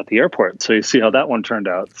at the airport. So you see how that one turned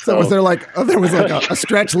out. So was there there was a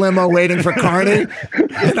stretch limo waiting for Carney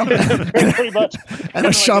and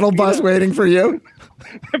a shuttle bus waiting for you?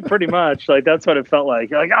 Pretty much. Like that's what it felt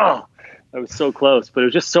like. Like, oh, I was so close, but it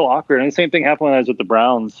was just so awkward. And the same thing happened when I was with the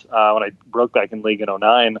Browns. When I broke back in league in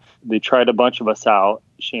 2009, they tried a bunch of us out.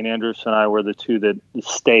 Shane Andrews and I were the two that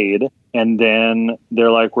stayed. And then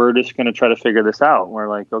they're like, we're just going to try to figure this out. And we're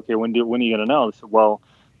like, okay, when are you going to know? They said, well,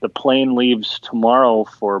 the plane leaves tomorrow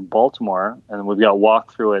for Baltimore, and we've got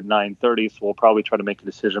walkthrough at 9:30, so we'll probably try to make a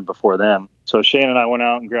decision before then. So Shane and I went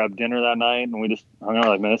out and grabbed dinner that night, and we just hung out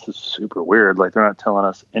like, man, this is super weird. Like, they're not telling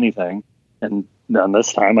us anything. And then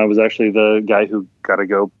this time I was actually the guy who got to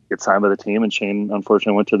go get signed by the team, and Shane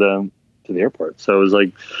unfortunately went to the airport. So it was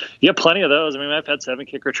like, yeah, plenty of those. I mean, I've had 7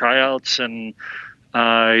 kicker tryouts, and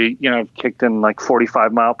I, kicked in like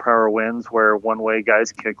 45 mile per hour winds where one-way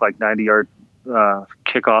guys kick like 90-yard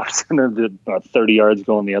kickoffs and then 30 yards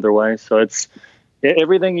going the other way. So it's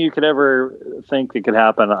everything you could ever think that could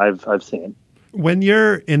happen. I've seen. When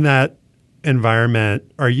you're in that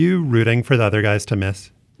environment, are you rooting for the other guys to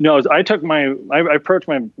miss? No, I approached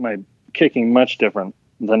my kicking much different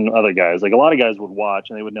than other guys. Like, a lot of guys would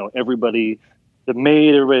watch and they would know everybody that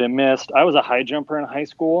made, everybody that missed. I was a high jumper in high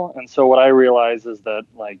school. And so what I realized is that,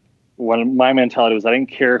 like, when my mentality was, I didn't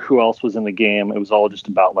care who else was in the game. It was all just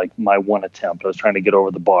about like my one attempt. I was trying to get over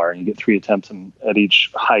the bar, and you get 3 attempts at each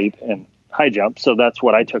height and high jump. So that's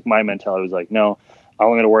what I took. My mentality was like, no, I'm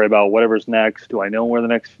going to worry about whatever's next. Do I know where the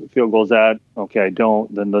next field goal's at? Okay, I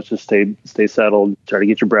don't. Then let's just stay settled. Try to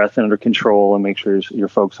get your breath under control and make sure you're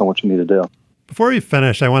focused on what you need to do. Before we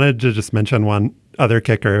finish, I wanted to just mention one other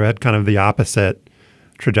kicker who had kind of the opposite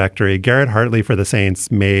trajectory. Garrett Hartley for the Saints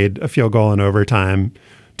made a field goal in overtime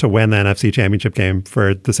to win the NFC Championship game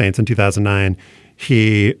for the Saints in 2009.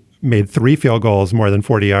 He made 3 field goals more than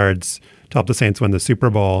 40 yards to help the Saints win the Super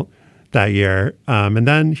Bowl that year. And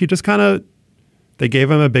then he just they gave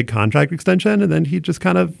him a big contract extension, and then he just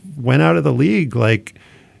kind of went out of the league. Like,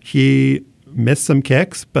 he missed some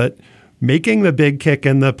kicks, but making the big kick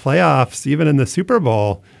in the playoffs, even in the Super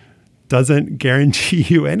Bowl, doesn't guarantee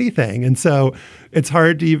you anything. And so it's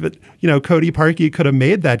hard to even, Cody Parkey could have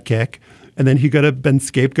made that kick, and then he could have been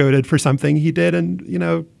scapegoated for something he did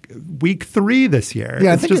in, week 3 this year.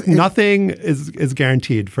 Yeah, it's just nothing is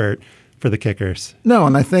guaranteed for the kickers. No,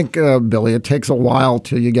 and I think, Billy, it takes a while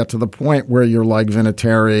till you get to the point where you're like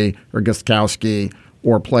Vinatieri or Gostkowski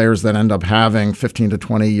or players that end up having 15 to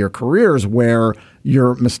 20-year careers where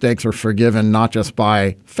your mistakes are forgiven not just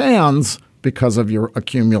by fans because of your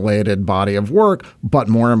accumulated body of work, but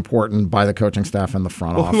more important, by the coaching staff and the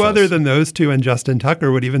front office. Who other than those two and Justin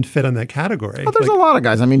Tucker would even fit in that category? Well, there's a lot of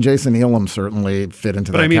guys. I mean, Jason Elam certainly fit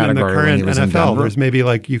into that category. But I mean, in the current NFL, there's maybe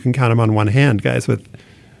you can count them on one hand, guys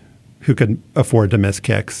who could afford to miss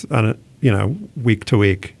kicks on week to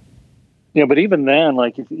week. Yeah, but even then,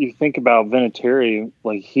 if you think about Vinatieri,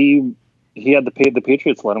 he had the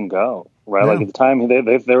Patriots let him go. Right, yeah. At the time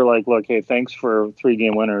they were like, "Look, hey, thanks for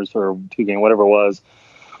 3-game winners or 2-game, whatever it was,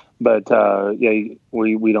 but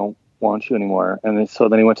we don't want you anymore." And so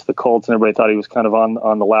then he went to the Colts, and everybody thought he was kind of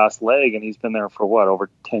on the last leg, and he's been there for over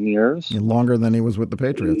 10 years, longer than he was with the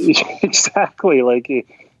Patriots. Exactly,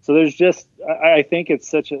 so there's just I think it's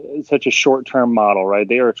such a short-term model, right?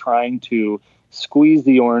 They are trying to squeeze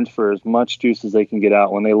the orange for as much juice as they can get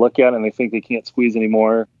out. When they look at it and they think they can't squeeze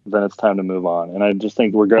anymore, then it's time to move on. And I just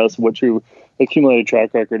think regardless of what your accumulated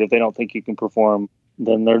track record, if they don't think you can perform,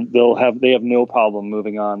 then they have no problem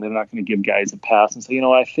moving on. They're not going to give guys a pass and say,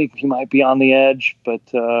 I think he might be on the edge, but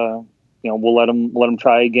we'll let him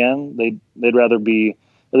try again. They'd rather be,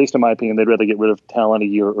 at least in my opinion, they'd rather get rid of talent a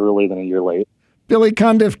year early than a year late. Billy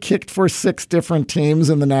Cundiff kicked for 6 different teams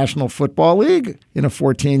in the National Football League in a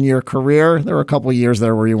 14-year career. There were a couple of years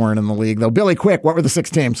there where you weren't in the league, though. Billy, quick, what were the 6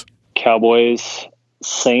 teams? Cowboys,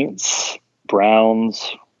 Saints,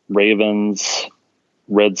 Browns, Ravens,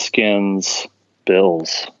 Redskins,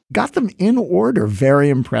 Bills. Got them in order. Very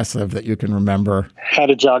impressive that you can remember. Had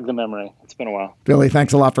to jog the memory. It's been a while. Billy,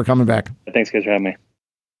 thanks a lot for coming back. Thanks, guys, for having me.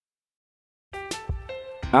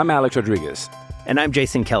 I'm Alex Rodriguez. And I'm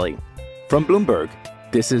Jason Kelly. From Bloomberg,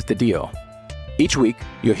 this is The Deal. Each week,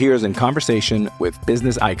 you'll hear us in conversation with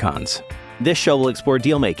business icons. This show will explore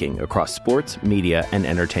deal-making across sports, media, and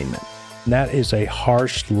entertainment. That is a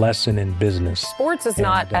harsh lesson in business. Sports is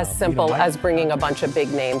not as simple as bringing a bunch of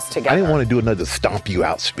big names together. I didn't want to do another stomp you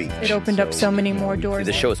out speech. It opened up so many more doors.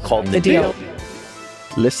 The show is called The Deal.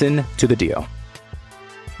 Listen to The Deal.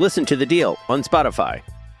 Listen to The Deal on Spotify.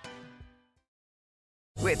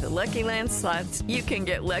 With the Lucky Land Slots, you can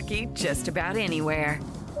get lucky just about anywhere.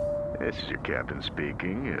 This is your captain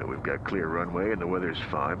speaking. We've got clear runway and the weather's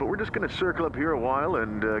fine, but we're just going to circle up here a while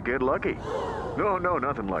and get lucky. No,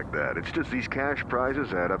 nothing like that. It's just these cash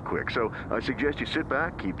prizes add up quick. So I suggest you sit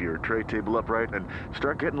back, keep your tray table upright, and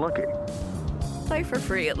start getting lucky. Play for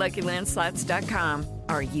free at LuckyLandSlots.com.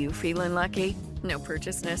 Are you feeling lucky? No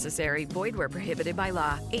purchase necessary. Void where prohibited by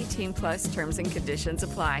law. 18+ terms and conditions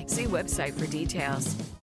apply. See website for details.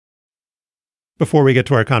 Before we get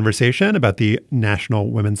to our conversation about the National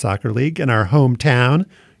Women's Soccer League in our hometown,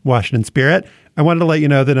 Washington Spirit, I wanted to let you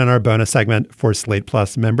know that in our bonus segment for Slate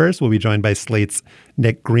Plus members, we'll be joined by Slate's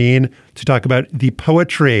Nick Green to talk about the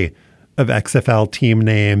poetry of XFL team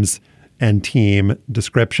names and team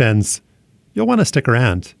descriptions. You'll want to stick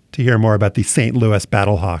around to hear more about the St. Louis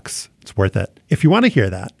Battlehawks. It's worth it. If you want to hear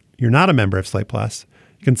that, you're not a member of Slate Plus,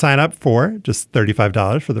 you can sign up for just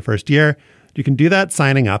 $35 for the first year. You can do that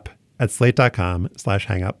signing up at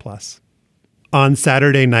slate.com/hangupplus. On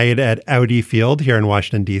Saturday night at Audi Field here in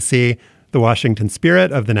Washington, D.C., the Washington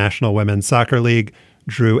Spirit of the National Women's Soccer League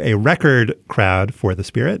drew a record crowd for the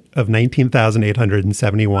Spirit of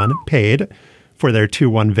 19,871 paid for their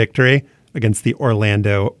 2-1 victory against the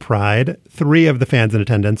Orlando Pride. 3 of the fans in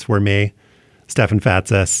attendance were me, Stefan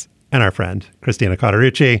Fatsis, and our friend Christina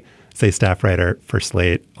Cauterucci, staff writer for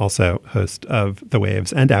Slate, also host of The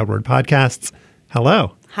Waves and Outward podcasts.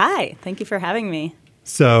 Hello. Hi. Thank you for having me.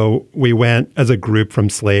 So we went as a group from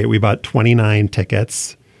Slate. We bought 29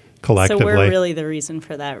 tickets collectively. So we're really the reason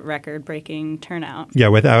for that record-breaking turnout. Yeah,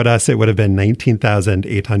 without us, it would have been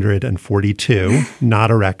 19,842.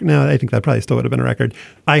 Not a record. No, I think that probably still would have been a record.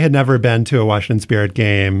 I had never been to a Washington Spirit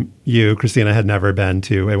game. You, Christina, had never been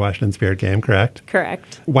to a Washington Spirit game, correct?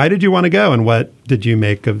 Correct. Why did you want to go, and what did you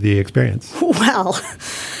make of the experience? Well,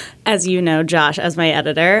 as you know, Josh, as my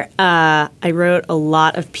editor, I wrote a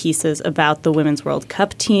lot of pieces about the Women's World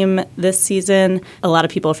Cup team this season. A lot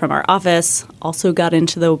of people from our office also got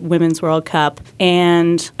into the Women's World Cup.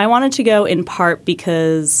 And I wanted to go in part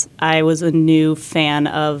because I was a new fan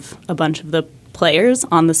of a bunch of the players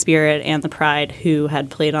on the Spirit and the Pride who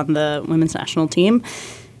had played on the women's national team.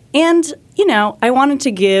 And, you know, I wanted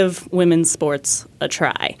to give women's sports a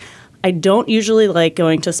try. I don't usually like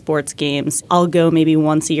going to sports games. I'll go maybe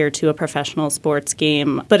once a year to a professional sports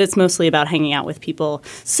game, but it's mostly about hanging out with people.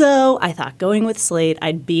 So I thought going with Slate,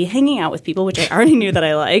 I'd be hanging out with people, which I already knew that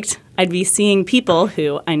I liked. I'd be seeing people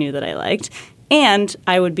who I knew that I liked. And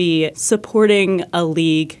I would be supporting a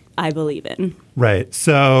league I believe in. Right.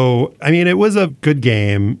 So, I mean, it was a good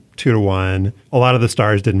game, 2-1. A lot of the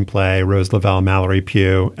stars didn't play. Rose Lavelle, Mallory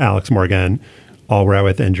Pugh, Alex Morgan, all were out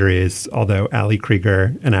with injuries, although Ali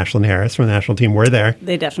Krieger and Ashlyn Harris from the national team were there.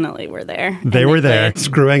 They definitely were there. They were there,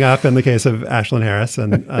 screwing up in the case of Ashlyn Harris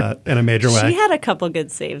and in a major way. She had a couple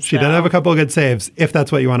good saves, She did have a couple of good saves, if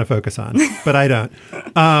that's what you want to focus on. But I don't.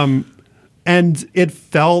 And it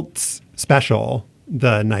felt special,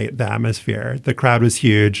 the night, the atmosphere. The crowd was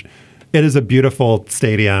huge. It is a beautiful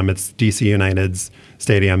stadium. It's DC United's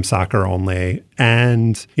stadium, soccer only.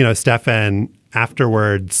 And, you know, Stefan,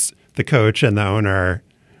 afterwards, the coach and the owner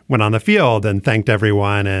went on the field and thanked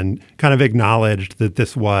everyone and kind of acknowledged that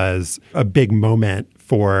this was a big moment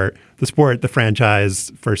for the sport, the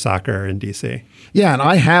franchise for soccer in DC. Yeah, and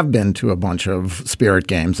I have been to a bunch of Spirit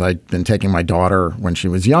games. I've been taking my daughter when she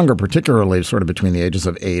was younger, particularly sort of between the ages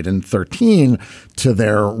of 8 and 13, to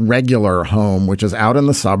their regular home, which is out in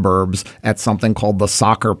the suburbs at something called the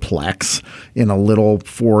Soccerplex in a little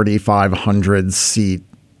 4,500-seat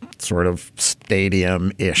sort of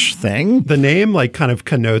stadium-ish thing. The name like kind of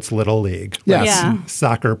connotes Little League. Yes. Yeah.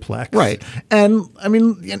 Soccerplex. Right. And I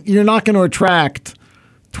mean, you're not going to attract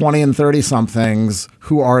 20 and 30-somethings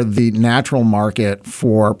who are the natural market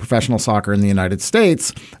for professional soccer in the United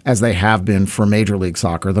States, as they have been for Major League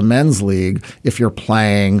Soccer, the men's league, if you're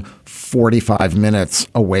playing 45 minutes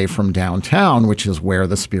away from downtown, which is where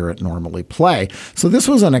the Spirit normally play. So this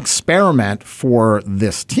was an experiment for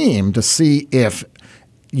this team to see if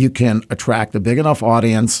you can attract a big enough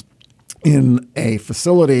audience in a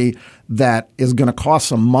facility that is going to cost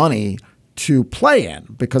some money to play in,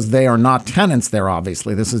 because they are not tenants there,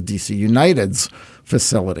 obviously. This is DC United's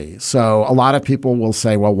facility. So a lot of people will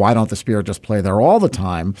say, well, why don't the Spirit just play there all the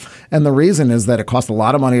time? And the reason is that it costs a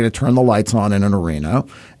lot of money to turn the lights on in an arena.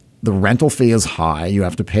 The rental fee is high. You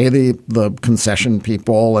have to pay the concession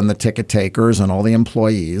people and the ticket takers and all the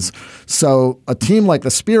employees. So a team like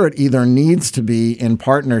the Spirit either needs to be in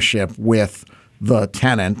partnership with the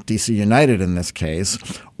tenant, DC United in this case,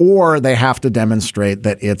 or they have to demonstrate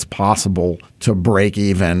that it's possible to break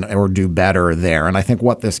even or do better there. And I think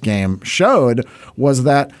what this game showed was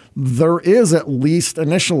that there is at least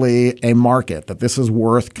initially a market, that this is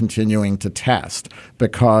worth continuing to test,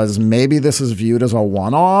 because maybe this is viewed as a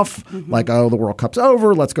one-off, like, oh, the World Cup's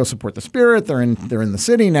over, let's go support the Spirit. They're in the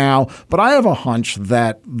city now. But I have a hunch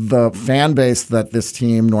that the fan base that this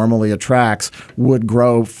team normally attracts would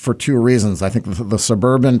grow for two reasons. I think the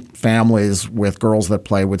suburban families with girls that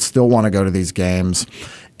play would still want to go to these games.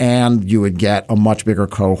 And you would get a much bigger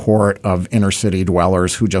cohort of inner city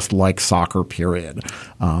dwellers who just like soccer, period.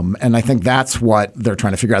 And I think that's what they're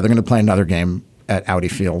trying to figure out. They're going to play another game at Audi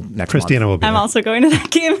Field next Christina month. will be I'm there. also going to that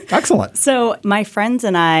game. Excellent. So my friends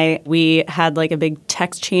and I, we had like a big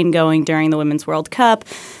text chain going during the Women's World Cup.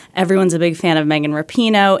 Everyone's a big fan of Megan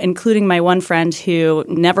Rapinoe, including my one friend who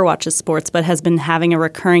never watches sports but has been having a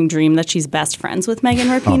recurring dream that she's best friends with Megan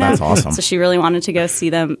Rapinoe. Oh, that's awesome. So she really wanted to go see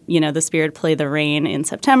them, the Spirit play the Reign in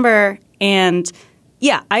September. And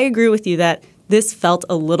yeah, I agree with you that this felt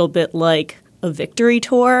a little bit like a victory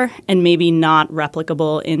tour and maybe not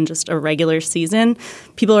replicable in just a regular season.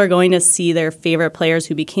 People are going to see their favorite players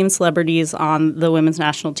who became celebrities on the women's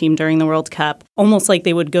national team during the World Cup, almost like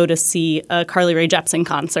they would go to see a Carly Rae Jepsen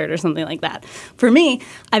concert or something like that. For me,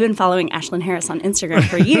 I've been following Ashlyn Harris on Instagram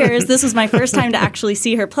for years. This was my first time to actually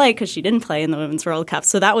see her play because she didn't play in the Women's World Cup.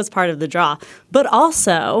 So that was part of the draw. But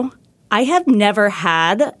also, I have never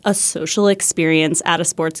had a social experience at a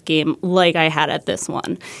sports game like I had at this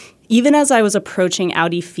one. Even as I was approaching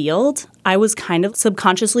Audi Field, I was kind of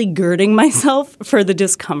subconsciously girding myself for the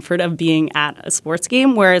discomfort of being at a sports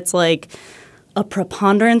game where it's like a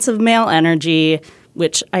preponderance of male energy,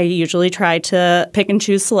 which I usually try to pick and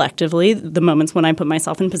choose selectively the moments when I put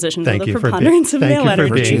myself in position for the preponderance of male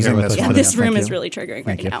energy. This room is really triggering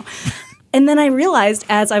right now. And then I realized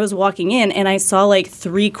as I was walking in and I saw like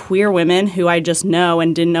 3 queer women who I just know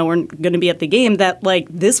and didn't know were going to be at the game, that like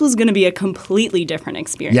this was going to be a completely different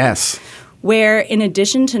experience. Yes. Where in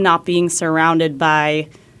addition to not being surrounded by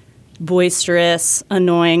boisterous,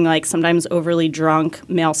 annoying, like sometimes overly drunk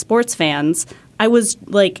male sports fans, I was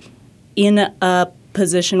like in a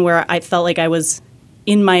position where I felt like I was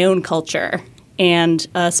in my own culture and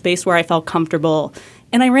a space where I felt comfortable.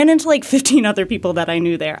 And I ran into like 15 other people that I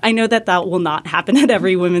knew there. I know that will not happen at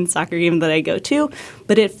every women's soccer game that I go to,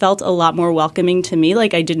 but it felt a lot more welcoming to me.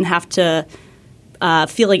 Like I didn't have to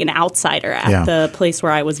feel like an outsider at the place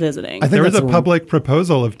where I was visiting. I think there was a public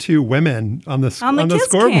proposal of 2 women on the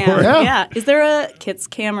scoreboard. Cam. Yeah. Is there a kids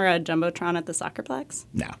cam or a jumbotron at the Soccerplex?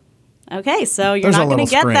 No. Okay, so you're not going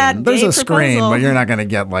to get that. There's a screen, proposal. but you're not going to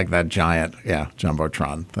get like that giant,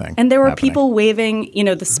 jumbotron thing. And there were people waving,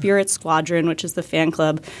 the Spirit Squadron, which is the fan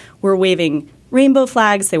club, were waving rainbow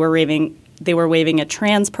flags. They were waving a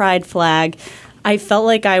trans pride flag. I felt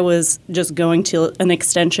like I was just going to an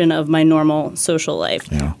extension of my normal social life,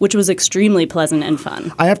 which was extremely pleasant and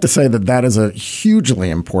fun. I have to say that is a hugely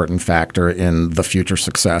important factor in the future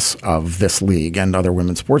success of this league and other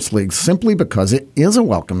women's sports leagues, simply because it is a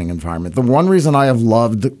welcoming environment. The one reason I have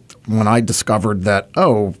loved when I discovered that,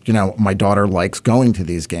 my daughter likes going to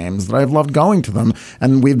these games, that I've loved going to them.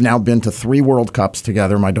 And we've now been to 3 World Cups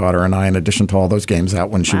together, my daughter and I, in addition to all those games out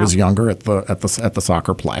when she was younger at the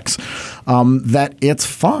Soccerplex. That it's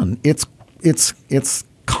fun. It's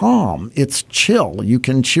calm. It's chill. You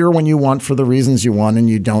can cheer when you want for the reasons you want, and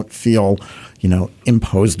you don't feel,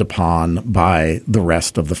 imposed upon by the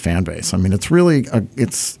rest of the fan base. I mean, it's really it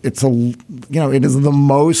is the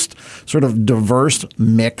most sort of diverse,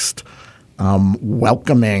 mixed,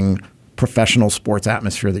 welcoming professional sports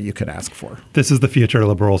atmosphere that you could ask for. This is the future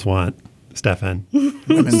liberals want, Stefan.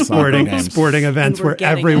 Sporting events where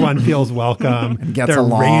everyone feels welcome. There are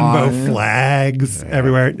rainbow flags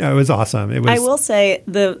everywhere. No, it was awesome. I will say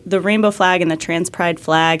the rainbow flag and the trans pride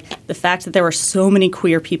flag, the fact that there were so many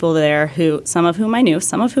queer people there, some of whom I knew,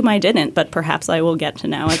 some of whom I didn't, but perhaps I will get to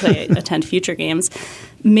know as I attend future games,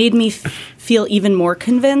 made me feel even more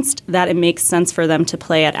convinced that it makes sense for them to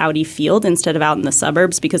play at Audi Field instead of out in the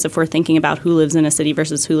suburbs. Because if we're thinking about who lives in a city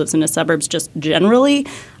versus who lives in the suburbs just generally,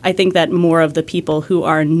 I think that more of the people who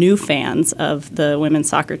are new fans of the women's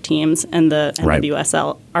soccer teams and the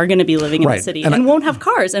NWSL are going to be living in the city and won't have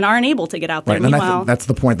cars and aren't able to get out there. Right. And that's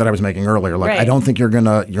the point that I was making earlier. I don't think you're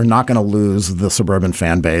not going to lose the suburban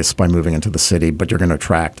fan base by moving into the city, but you're going to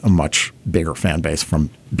attract a much bigger fan base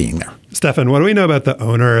from being there. Stefan, what do we know about the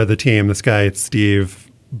owner of the team? This guy, Steve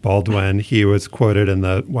Baldwin. He was quoted in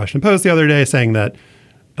the Washington Post the other day saying that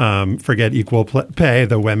forget equal pay,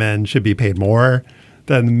 the women should be paid more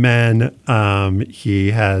than the men.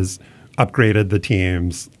 He has upgraded the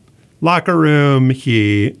team's locker room.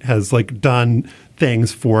 He has done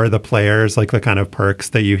things for the players, like the kind of perks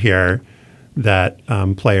that you hear that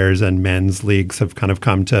players and men's leagues have kind of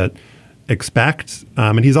come to expect.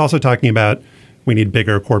 And he's also talking about we need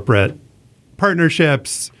bigger corporate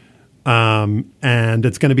partnerships, and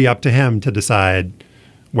it's going to be up to him to decide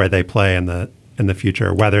where they play in the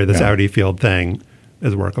future, whether this Audi Field thing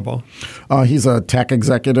is workable. He's a tech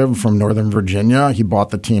executive from Northern Virginia. He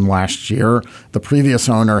bought the team last year. The previous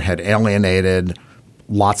owner had alienated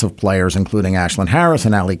lots of players, including Ashlyn Harris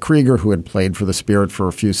and Ali Krieger, who had played for the Spirit for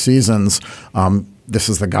a few seasons. This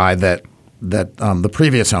is the guy that the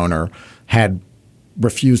previous owner had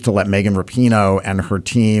refused to let Megan Rapinoe and her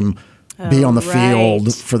team be on the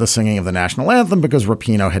field for the singing of the national anthem because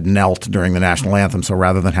Rapinoe had knelt during the national anthem. So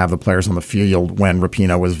rather than have the players on the field when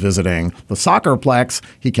Rapinoe was visiting the soccerplex,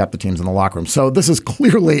 he kept the teams in the locker room. So this is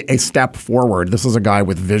clearly a step forward. This is a guy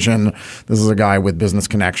with vision. This is a guy with business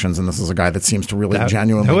connections. And this is a guy that seems to really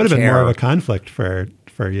genuinely care. That would have been more of a conflict for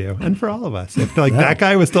you and for all of us. If that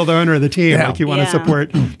guy was still the owner of the team, like you want to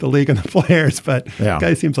support the league and the players, but the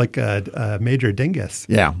guy seems like a major dingus.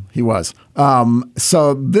 Yeah, he was.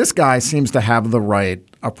 So this guy seems to have the right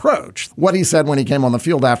approach. What he said when he came on the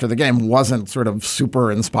field after the game wasn't sort of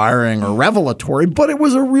super inspiring or revelatory, but it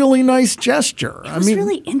was a really nice gesture. It was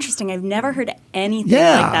really interesting. I've never heard anything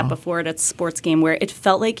like that before at a sports game where it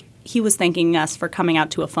felt like he was thanking us for coming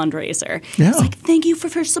out to a fundraiser. Yeah. It's like, thank you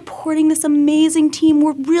for supporting this amazing team.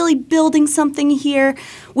 We're really building something here,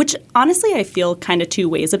 which honestly I feel kind of two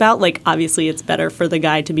ways about. Like, obviously it's better for the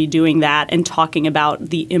guy to be doing that and talking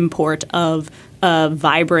about the import of a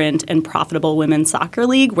vibrant and profitable women's soccer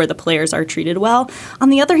league where the players are treated well. On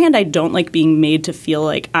the other hand, I don't like being made to feel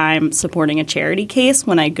like I'm supporting a charity case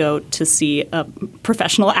when I go to see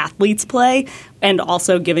professional athletes play, and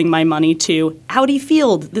also giving my money to Audi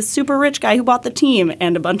Field, this super rich guy who bought the team,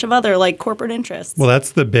 and a bunch of other like corporate interests. Well,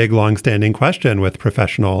 that's the big longstanding question with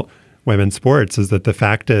professional women's sports, is that the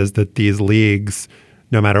fact is that these leagues,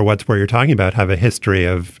 no matter what sport you're talking about, have a history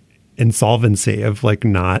of insolvency, of like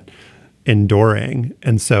not enduring.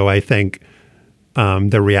 And so I think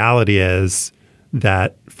the reality is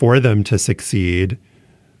that for them to succeed,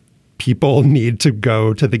 people need to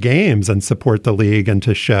go to the games and support the league and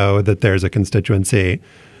to show that there's a constituency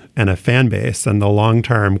and a fan base. And the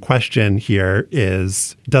long-term question here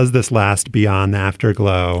is, does this last beyond the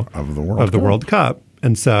afterglow of the World Cup?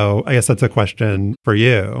 And so I guess that's a question for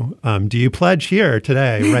you. Do you pledge here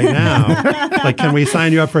today, right now? Like, can we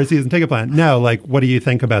sign you up for a season ticket plan? No. Like, what do you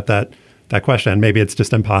think about that question? Maybe it's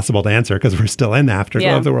just impossible to answer because we're still in the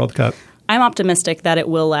afterglow of the World Cup. I'm optimistic that it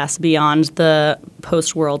will last beyond the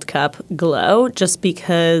post-World Cup glow, just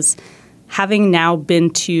because having now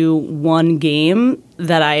been to one game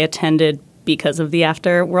that I attended because of the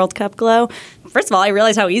after World Cup glow, first of all, I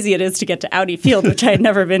realize how easy it is to get to Audi Field, which I had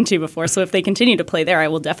never been to before. So if they continue to play there, I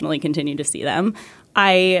will definitely continue to see them.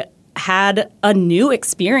 I had a new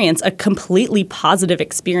experience, a completely positive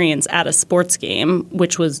experience at a sports game,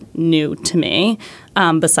 which was new to me,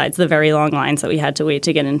 besides the very long lines that we had to wait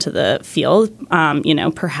to get into the field.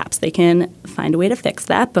 Perhaps they can find a way to fix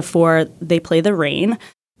that before they play the rain.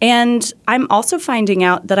 And I'm also finding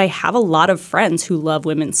out that I have a lot of friends who love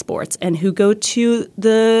women's sports and who go to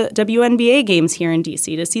the WNBA games here in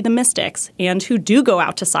D.C. to see the Mystics and who do go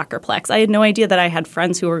out to Soccerplex. I had no idea that I had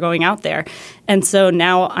friends who were going out there. And so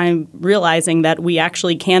now I'm realizing that we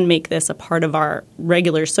actually can make this a part of our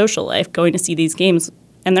regular social life, going to see these games.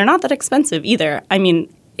 And they're not that expensive either. I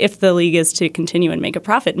mean, if the league is to continue and make a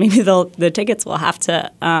profit, maybe the tickets will have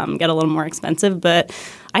to get a little more expensive. But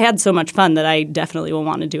I had so much fun that I definitely will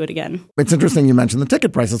want to do it again. It's interesting you mentioned the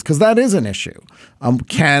ticket prices because that is an issue.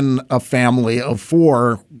 Can a family of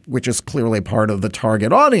four, which is clearly part of the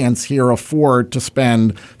target audience here, afford to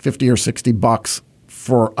spend $50 or $60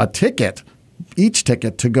 for a ticket, each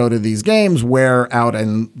ticket, to go to these games, where out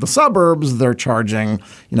in the suburbs they're charging,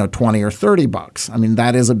 $20 or $30? I mean,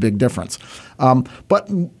 that is a big difference. But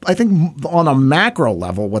I think on a macro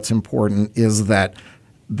level, what's important is that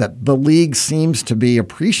the league seems to be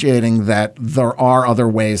appreciating that there are other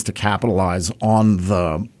ways to capitalize on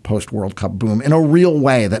the post-World Cup boom in a real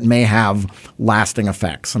way that may have lasting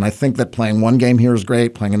effects. And I think that playing one game here is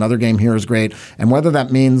great, playing another game here is great. And whether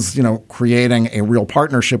that means, creating a real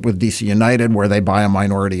partnership with DC United where they buy a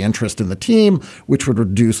minority interest in the team, which would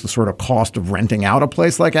reduce the sort of cost of renting out a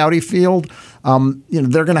place like Audi Field,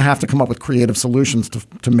 they're going to have to come up with creative solutions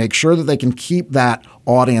to make sure that they can keep that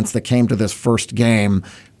audience that came to this first game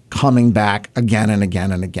coming back again and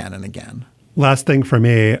again and again and again. Last thing for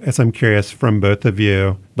me, as I'm curious from both of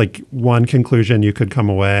you, like one conclusion you could come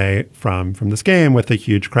away from this game with a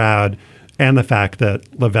huge crowd and the fact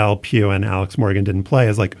that Lavelle Pugh and Alex Morgan didn't play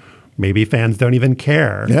is like, maybe fans don't even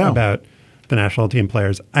care about the national team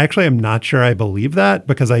players. I actually am not sure I believe that,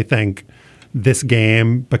 because I think this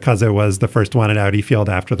game, because it was the first one at Audi Field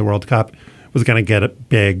after the World Cup, was going to get a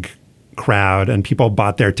big crowd, and people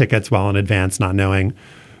bought their tickets well in advance, not knowing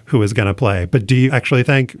who was going to play. But do you actually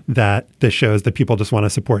think that this shows that people just want to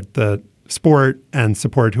support the sport and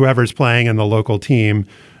support whoever's playing in the local team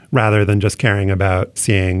rather than just caring about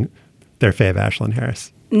seeing their fave Ashlyn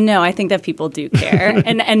Harris? No, I think that people do care.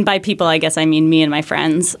 and by people, I guess I mean me and my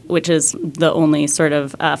friends, which is the only sort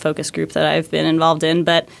of focus group that I've been involved in.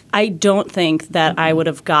 But I don't think that I would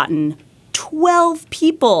have gotten 12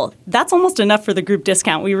 people. That's almost enough for the group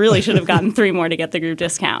discount. We really should have gotten 3 more to get the group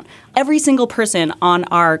discount. Every single person on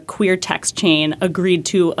our queer text chain agreed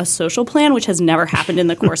to a social plan, which has never happened in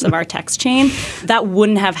the course of our text chain. That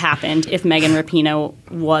wouldn't have happened if Megan Rapinoe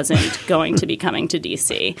wasn't going to be coming to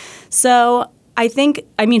DC. So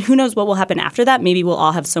I mean, who knows what will happen after that? Maybe we'll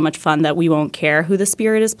all have so much fun that we won't care who the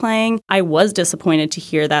Spirit is playing. I was disappointed to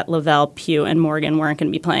hear that Lavelle, Pugh, and Morgan weren't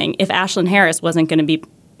going to be playing. If Ashlyn Harris wasn't going to be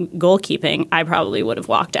goalkeeping, I probably would have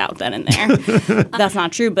walked out then and there. That's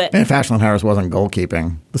not true, but... And if Ashlyn Harris wasn't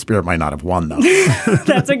goalkeeping, the Spirit might not have won, though.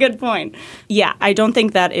 That's a good point. Yeah, I don't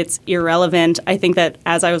think that it's irrelevant. I think that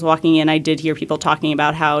as I was walking in, I did hear people talking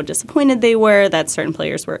about how disappointed they were that certain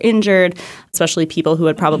players were injured, especially people who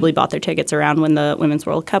had probably bought their tickets around when the Women's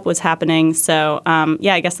World Cup was happening. So,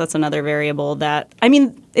 yeah, I guess that's another variable that... I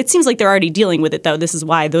mean, it seems like they're already dealing with it, though. This is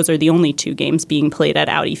why those are the only 2 games being played at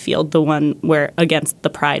Audi Field, the one where against the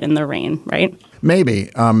Pride and the Rain, right? Maybe.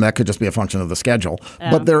 That could just be a function of the schedule.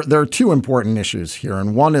 But there are 2 important issues here.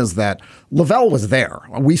 And one is that Lavelle was there.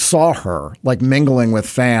 We saw her like mingling with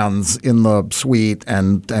fans in the suite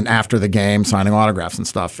and after the game, signing autographs and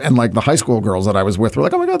stuff. And like the high school girls that I was with were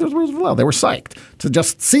like, oh my God, there's Lavelle. They were psyched to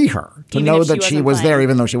just see her, to even know that she was there,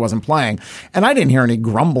 even though she wasn't playing. And I didn't hear any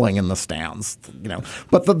grumbling in the stands,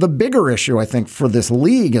 But the bigger issue, I think, for this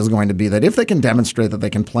league is going to be that if they can demonstrate that they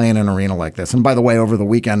can play in an arena like this, and by the way, over the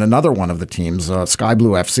weekend, another one of the teams, Sky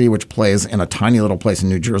Blue FC, which plays in a tiny little place in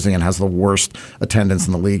New Jersey and has the worst attendance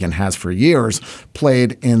in the league and has for years,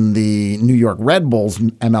 played in the New York Red Bulls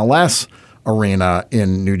MLS arena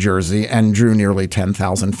in New Jersey and drew nearly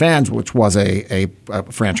 10,000 fans, which was a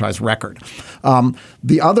franchise record.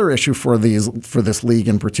 The other issue for this league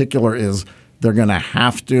in particular is they're going to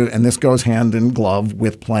have to, and this goes hand in glove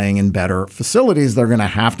with playing in better facilities, they're going to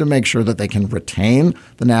have to make sure that they can retain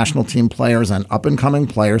the national team players and up-and-coming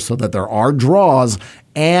players so that there are draws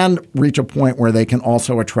and reach a point where they can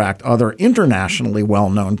also attract other internationally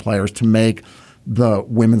well-known players to make the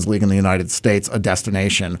women's league in the United States a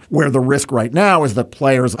destination where the risk right now is that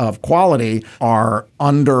players of quality are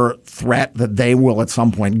under threat that they will at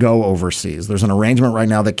some point go overseas. There's an arrangement right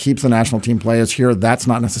now that keeps the national team players here. That's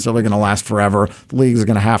not necessarily going to last forever. The league is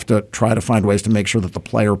going to have to try to find ways to make sure that the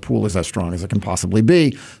player pool is as strong as it can possibly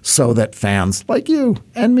be so that fans like you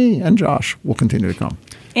and me and Josh will continue to come.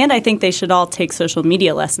 And I think they should all take social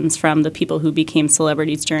media lessons from the people who became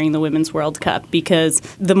celebrities during the Women's World Cup, because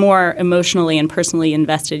the more emotionally and personally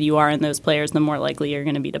invested you are in those players, the more likely you're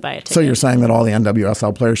going to be to buy a ticket. So you're saying that all the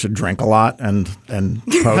NWSL players should drink a lot and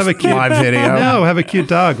post live video? No, have a cute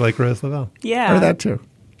dog like Rose Lavelle. Yeah. Or that too.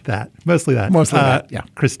 Mostly that. Yeah.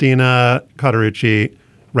 Christina Cauterucci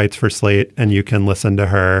writes for Slate, and you can listen to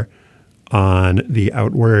her on the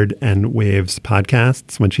Outward and Waves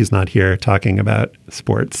podcasts when she's not here talking about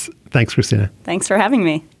sports. Thanks, Christina. Thanks for having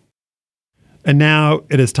me. And now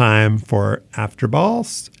it is time for After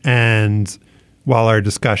Balls. And while our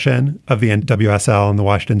discussion of the NWSL and the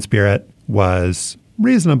Washington Spirit was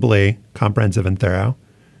reasonably comprehensive and thorough,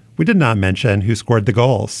 we did not mention who scored the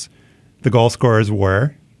goals. The goal scorers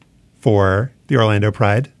were, for the Orlando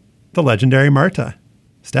Pride, the legendary Marta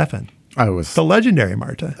Stefan. The legendary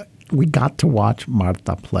Marta. We got to watch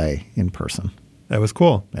Marta play in person. That was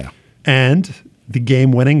cool. Yeah. And the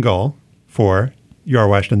game-winning goal for your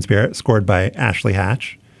Washington Spirit scored by Ashley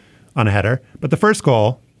Hatch on a header. But the first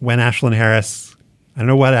goal, when Ashlyn Harris, I don't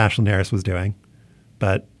know what Ashlyn Harris was doing,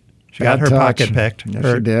 but she got her pocket picked. Yes,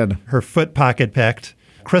 she did. Her foot pocket picked.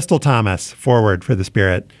 Crystal Thomas, forward for the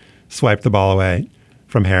Spirit, swiped the ball away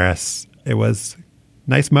from Harris. It was a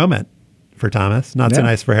nice moment for Thomas. Not so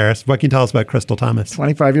nice for Harris. What can you tell us about Crystal Thomas?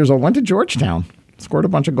 25 years old. Went to Georgetown. Scored a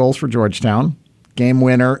bunch of goals for Georgetown. Game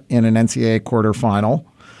winner in an NCAA quarterfinal.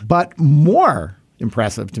 But more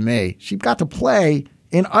impressive to me, she got to play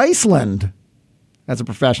in Iceland as a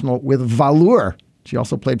professional with Valur. She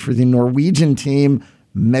also played for the Norwegian team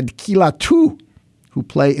Medkila 2, who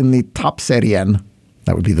play in the Toppserien.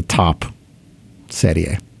 That would be the top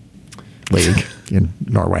Serie league in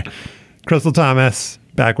Norway. Crystal Thomas,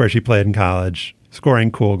 back where she played in college,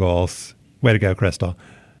 scoring cool goals. Way to go, Crystal.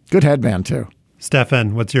 Good headband, too.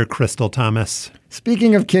 Stefan, what's your Crystal Thomas?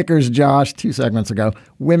 Speaking of kickers, Josh, 2 segments ago,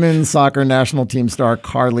 women's soccer national team star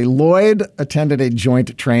Carly Lloyd attended a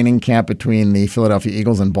joint training camp between the Philadelphia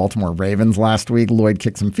Eagles and Baltimore Ravens last week. Lloyd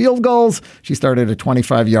kicked some field goals. She started at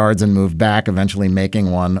 25 yards and moved back, eventually making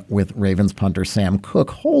one with Ravens punter Sam Cook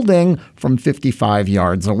holding from 55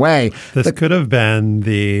 yards away. This could have been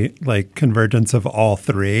the convergence of all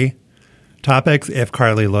three topics if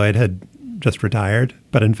Carly Lloyd had just retired.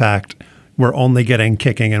 But in fact, we're only getting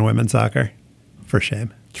kicking in women's soccer. For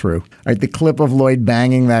shame. True. All right, the clip of Lloyd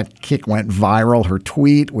banging that kick went viral. Her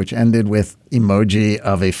tweet, which ended with emoji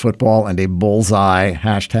of a football and a bullseye,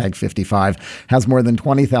 #55, has more than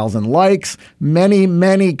 20,000 likes. Many,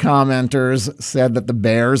 many commenters said that the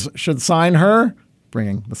Bears should sign her,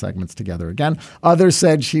 bringing the segments together again. Others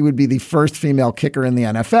said she would be the first female kicker in the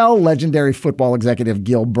NFL. Legendary football executive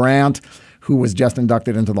Gil Brandt, who was just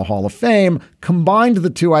inducted into the Hall of Fame, combined the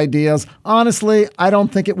two ideas. Honestly, I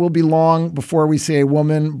don't think it will be long before we see a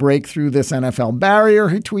woman break through this NFL barrier,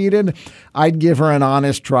 he tweeted. I'd give her an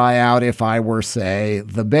honest tryout if I were, say,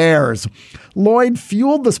 the Bears. Lloyd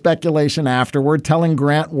fueled the speculation afterward, telling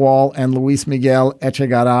Grant Wall and Luis Miguel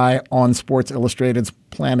Echegaray on Sports Illustrated's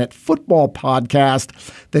Planet Football podcast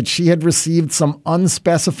that she had received some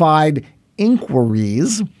unspecified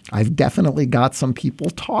inquiries. I've definitely got some people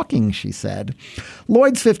talking, she said.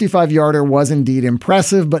 Lloyd's 55-yarder was indeed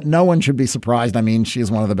impressive, but no one should be surprised. I mean, she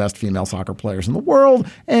is one of the best female soccer players in the world,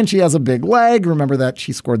 and she has a big leg. Remember that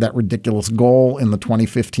she scored that ridiculous goal in the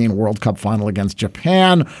 2015 World Cup final against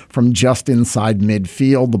Japan from just inside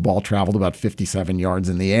midfield. The ball traveled about 57 yards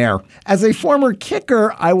in the air. As a former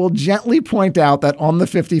kicker, I will gently point out that on the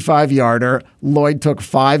 55-yarder, Lloyd took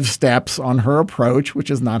 5 steps on her approach,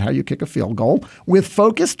 which is not how you kick a field goal. With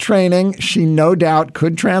focused training, she no doubt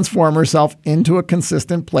could transform herself into a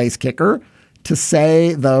consistent place kicker. To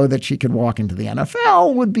say, though, that she could walk into the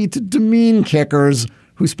NFL would be to demean kickers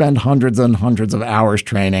who spend hundreds and hundreds of hours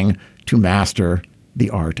training to master the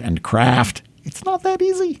art and craft. It's not that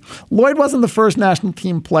easy. Lloyd wasn't the first national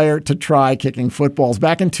team player to try kicking footballs.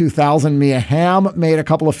 Back in 2000, Mia Hamm made a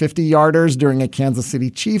couple of 50-yarders during a Kansas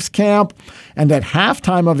City Chiefs camp. And at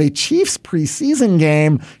halftime of a Chiefs preseason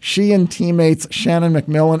game, she and teammates Shannon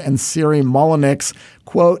McMillan and Siri Mullenix,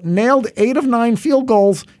 quote, nailed 8 of 9 field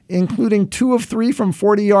goals, including 2 of 3 from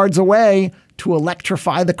 40 yards away to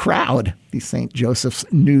electrify the crowd. The St. Joseph's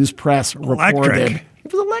News Press reported.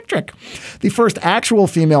 It was electric. The first actual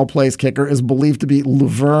female place kicker is believed to be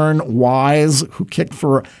Laverne Wise, who kicked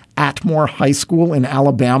for Atmore High School in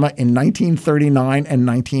Alabama in 1939 and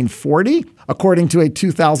 1940. According to a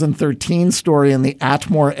 2013 story in the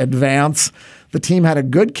Atmore Advance, the team had a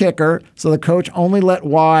good kicker, so the coach only let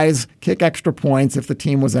Wise kick extra points if the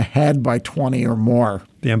team was ahead by 20 or more.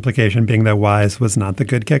 The implication being that Wise was not the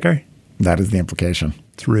good kicker? That is the implication.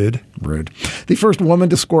 It's rude. Rude. The first woman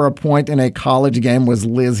to score a point in a college game was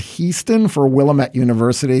Liz Heaston for Willamette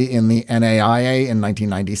University in the NAIA in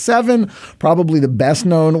 1997. Probably the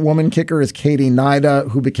best-known woman kicker is Katie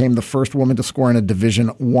Nida, who became the first woman to score in a Division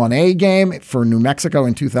 1A game for New Mexico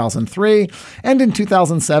in 2003. And in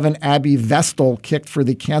 2007, Abby Vestal kicked for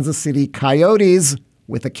the Kansas City Coyotes,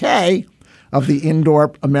 with a K, of the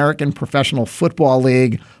Indoor American Professional Football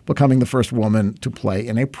League, becoming the first woman to play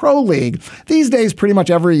in a pro league. These days, pretty much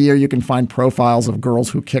every year, you can find profiles of girls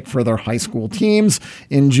who kick for their high school teams.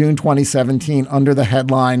 In June 2017, under the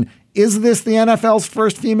headline, "Is this the NFL's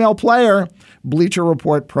first female player?" Bleacher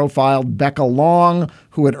Report profiled Becca Long,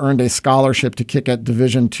 who had earned a scholarship to kick at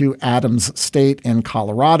Division II Adams State in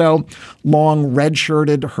Colorado. Long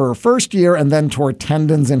redshirted her first year and then tore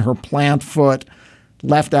tendons in her plant foot,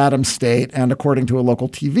 left Adams State, and according to a local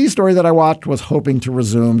TV story that I watched, was hoping to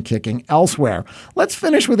resume kicking elsewhere. Let's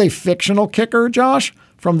finish with a fictional kicker, Josh,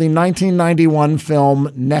 from the 1991 film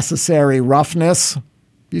Necessary Roughness. Have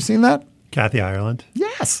you seen that? Kathy Ireland.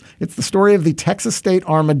 Yes. It's the story of the Texas State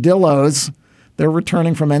Armadillos. They're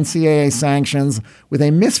returning from NCAA sanctions with a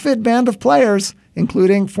misfit band of players,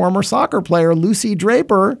 including former soccer player Lucy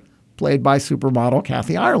Draper, played by supermodel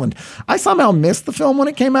Kathy Ireland. I somehow missed the film when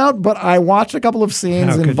it came out, but I watched a couple of scenes.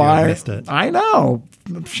 How could you have missed it? I know.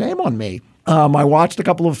 Shame on me. I watched a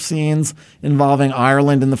couple of scenes involving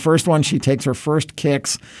Ireland. In the first one, she takes her first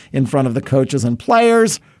kicks in front of the coaches and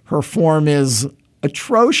players. Her form is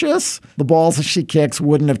atrocious. The balls that she kicks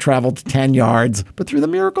wouldn't have traveled 10 yards, but through the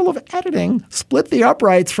miracle of editing, split the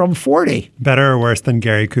uprights from 40. Better or worse than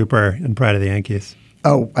Gary Cooper in Pride of the Yankees?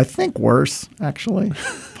 Oh, I think worse, actually.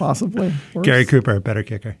 Possibly worse. Gary Cooper, better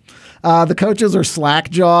kicker. The coaches are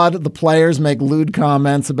slack-jawed. The players make lewd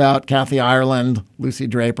comments about Kathy Ireland, Lucy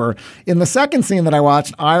Draper. In the second scene that I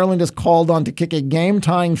watched, Ireland is called on to kick a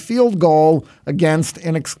game-tying field goal against,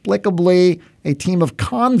 inexplicably, a team of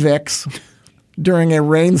convicts during a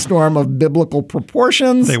rainstorm of biblical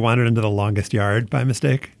proportions. They wandered into the longest yard by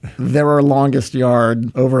mistake. There are longest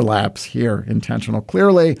yard overlaps here, intentional.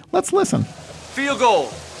 Clearly, let's listen. Field goal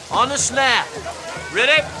on the snap.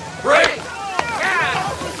 Ready? Break.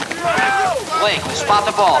 Blake will spot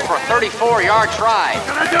the ball for a 34-yard try.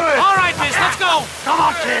 Gonna do it. All right, miss, let's go. Come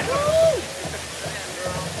on, kid.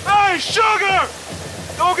 Hey, Sugar!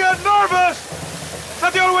 Don't get nervous. Is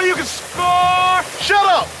that the only way you can score? Shut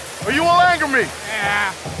up, or you will anger me.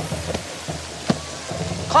 Yeah.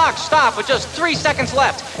 Clock stop with just 3 seconds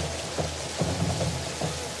left.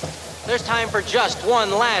 There's time for just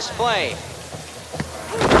one last play.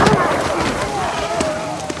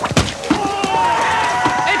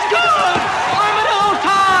 It's good! Armadillo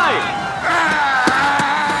tie!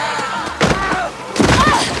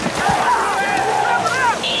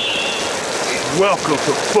 Welcome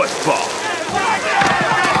to football.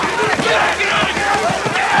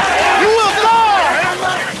 You will die!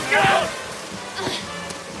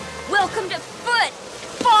 Welcome to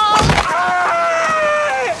football!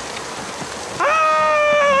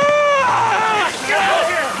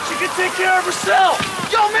 She can take care of herself!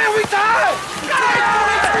 Yo, man, we died!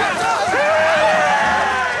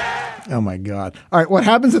 Oh, my God. All right, what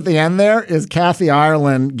happens at the end there is Kathy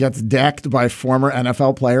Ireland gets decked by former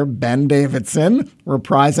NFL player Ben Davidson,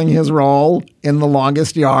 reprising his role in the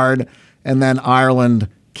longest yard, and then Ireland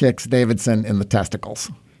kicks Davidson in the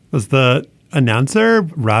testicles. Was the announcer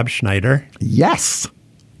Rob Schneider? Yes.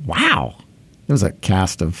 Wow. It was a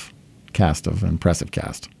impressive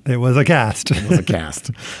cast. It was a cast. It was a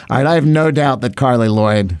cast. All right, I have no doubt that Carly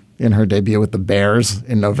Lloyd, in her debut with the Bears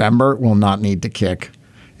in November, will not need to kick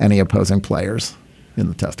any opposing players in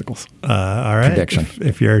the testicles. All right. Prediction.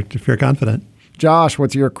 If you're confident. Josh,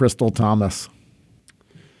 what's your Crystal Thomas?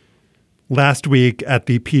 Last week at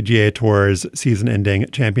the PGA Tour's season-ending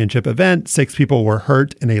championship event, 6 people were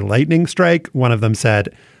hurt in a lightning strike. One of them said,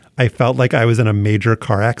 "I felt like I was in a major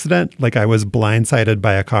car accident, like I was blindsided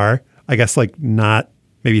by a car." I guess like not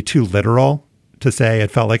maybe too literal to say it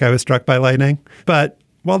felt like I was struck by lightning. But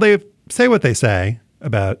while they say what they say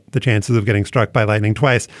about the chances of getting struck by lightning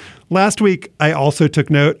twice, last week I also took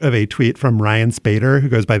note of a tweet from Ryan Spader, who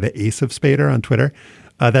goes by the Ace of Spader on Twitter.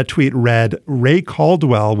 That tweet read, "Ray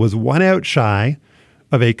Caldwell was 1 out shy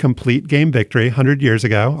of a complete game victory 100 years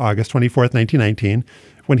ago, August 24th, 1919,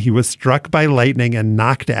 when he was struck by lightning and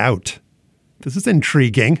knocked out." This is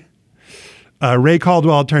intriguing. Ray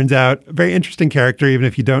Caldwell turns out a very interesting character. Even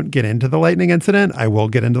if you don't get into the lightning incident, I will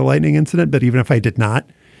get into the lightning incident. But even if I did not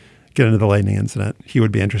get into the lightning incident, he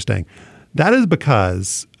would be interesting. That is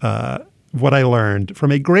because what I learned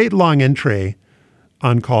from a great long entry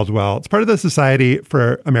on Caldwell. It's part of the Society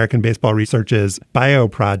for American Baseball Research's Bio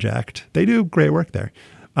Project. They do great work there.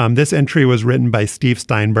 This entry was written by Steve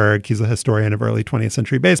Steinberg. He's a historian of early 20th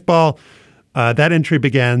century baseball. That entry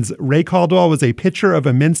begins, "Ray Caldwell was a pitcher of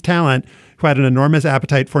immense talent who had an enormous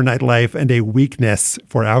appetite for nightlife and a weakness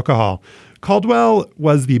for alcohol. Caldwell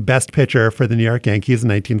was the best pitcher for the New York Yankees in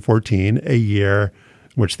 1914, a year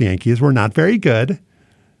in which the Yankees were not very good.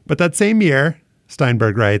 But that same year,"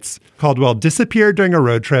 Steinberg writes, "Caldwell disappeared during a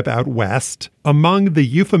road trip out west. Among the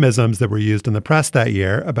euphemisms that were used in the press that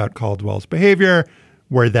year about Caldwell's behavior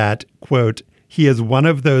were that, quote, he is one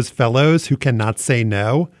of those fellows who cannot say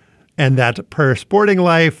no, and that per Sporting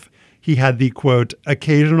Life, he had the, quote,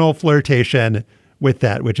 occasional flirtation with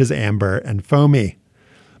that which is amber and foamy."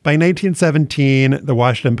 By 1917, the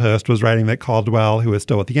Washington Post was writing that Caldwell, who is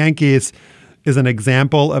still with the Yankees, is an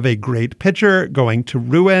example of a great pitcher going to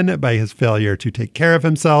ruin by his failure to take care of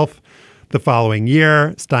himself. The following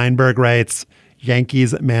year, Steinberg writes,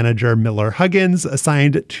 Yankees manager Miller Huggins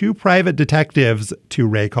assigned 2 private detectives to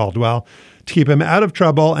Ray Caldwell to keep him out of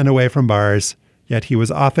trouble and away from bars, yet he was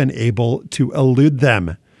often able to elude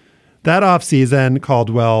them. That offseason,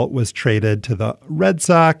 Caldwell was traded to the Red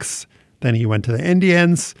Sox. Then he went to the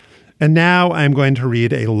Indians. And now I'm going to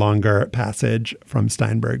read a longer passage from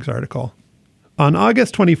Steinberg's article. On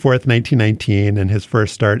August 24th, 1919, in his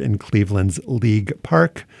first start in Cleveland's League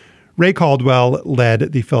Park, Ray Caldwell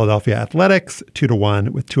led the Philadelphia Athletics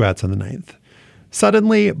 2-1 with 2 outs in the 9th.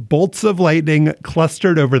 Suddenly, bolts of lightning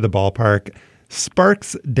clustered over the ballpark.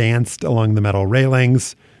 Sparks danced along the metal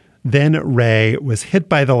railings. Then Ray was hit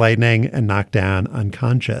by the lightning and knocked down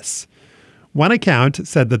unconscious. One account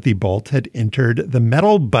said that the bolt had entered the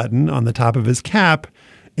metal button on the top of his cap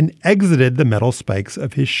and exited the metal spikes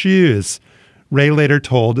of his shoes. Ray later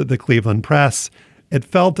told the Cleveland Press, "It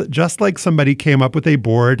felt just like somebody came up with a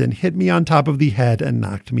board and hit me on top of the head and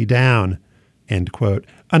knocked me down." End quote.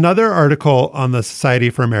 Another article on the Society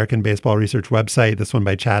for American Baseball Research website, this one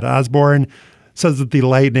by Chad Osborne, says that the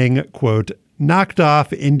Lightning, quote, knocked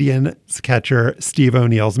off Indians catcher Steve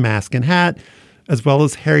O'Neill's mask and hat, as well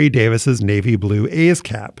as Harry Davis's navy blue A's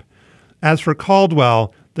cap. As for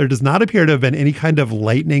Caldwell, there does not appear to have been any kind of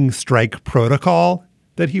lightning strike protocol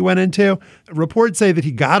that he went into. Reports say that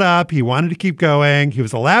he got up, he wanted to keep going, he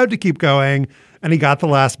was allowed to keep going, and he got the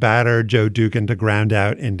last batter, Joe Dugan, to ground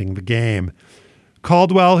out, ending the game.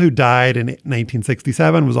 Caldwell, who died in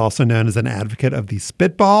 1967, was also known as an advocate of the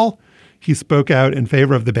spitball. He spoke out in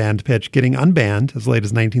favor of the banned pitch, getting unbanned as late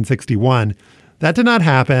as 1961. That did not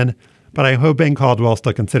happen, but I'm hoping Caldwell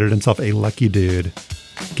still considered himself a lucky dude,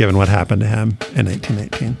 given what happened to him in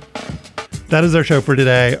 1919. That is our show for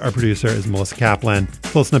today. Our producer is Melissa Kaplan.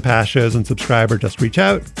 To listen to past shows and subscribe or just reach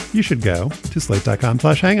out, you should go to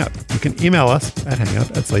slate.com/hangup. You can email us at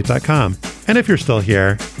hangup@slate.com. And if you're still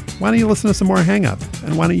here, why don't you listen to some more Hang Up?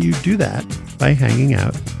 And why don't you do that by hanging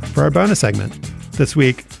out for our bonus segment? This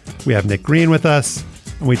week, we have Nick Green with us,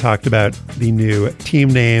 and we talked about the new team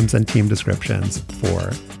names and team descriptions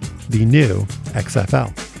for the new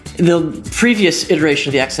XFL. The previous iteration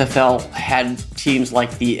of the XFL had teams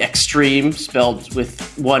like the Extreme, spelled with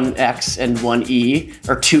one X and one E,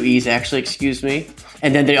 or two E's actually, excuse me.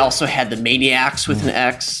 And then they also had the Maniacs with an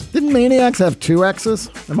X. Didn't Maniacs have two X's?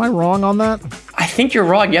 Am I wrong on that? I think you're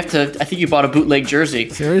wrong. I think you bought a bootleg jersey.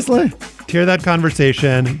 Seriously? To hear that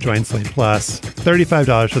conversation, join Slate Plus.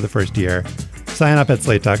 $35 for the first year. Sign up at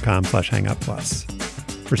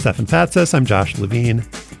slate.com/hangup+. For Stefan Fatsis, I'm Josh Levine.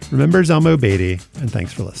 Remember Zelmo Beatty, and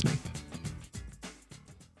thanks for listening.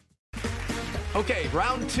 Okay,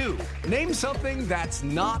 round two. Name something that's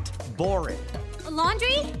not boring. A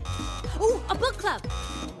laundry? Ooh, a book club.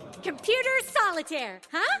 Computer solitaire,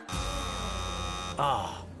 huh?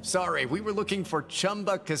 Ah, oh, sorry, we were looking for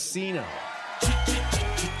Chumba Casino.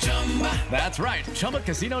 That's right.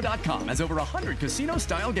 ChumbaCasino.com has over 100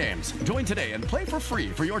 casino-style games. Join today and play for free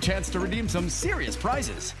for your chance to redeem some serious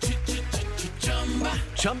prizes.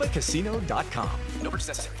 ChumbaCasino.com. No purchase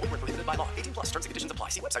necessary. Void where prohibited by law. 18+ terms and conditions apply.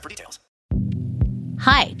 See website for details.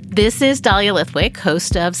 Hi, this is Dahlia Lithwick,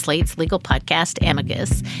 host of Slate's legal podcast,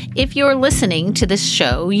 Amicus. If you're listening to this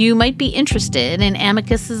show, you might be interested in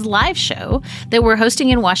Amicus's live show that we're hosting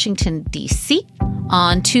in Washington, D.C.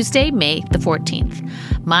 on Tuesday, May the 14th.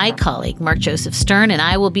 My colleague, Mark Joseph Stern, and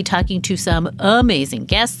I will be talking to some amazing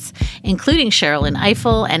guests, including Sherrilyn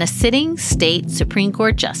Ifill and a sitting state Supreme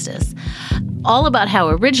Court justice, all about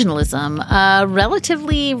how originalism, a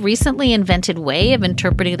relatively recently invented way of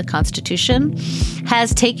interpreting the Constitution,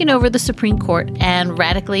 has taken over the Supreme Court and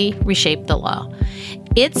radically reshaped the law.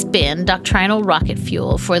 It's been doctrinal rocket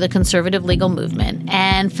fuel for the conservative legal movement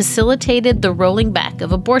and facilitated the rolling back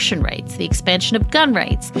of abortion rights, the expansion of gun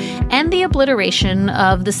rights, and the obliteration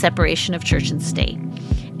of the separation of church and state.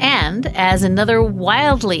 And as another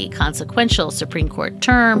wildly consequential Supreme Court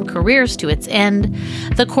term careers to its end,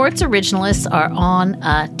 the court's originalists are on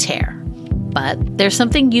a tear. But there's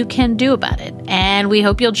something you can do about it, and we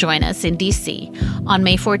hope you'll join us in D.C. on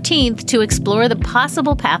May 14th to explore the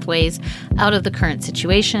possible pathways out of the current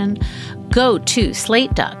situation. Go to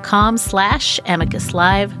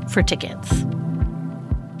slate.com/amicuslive for tickets.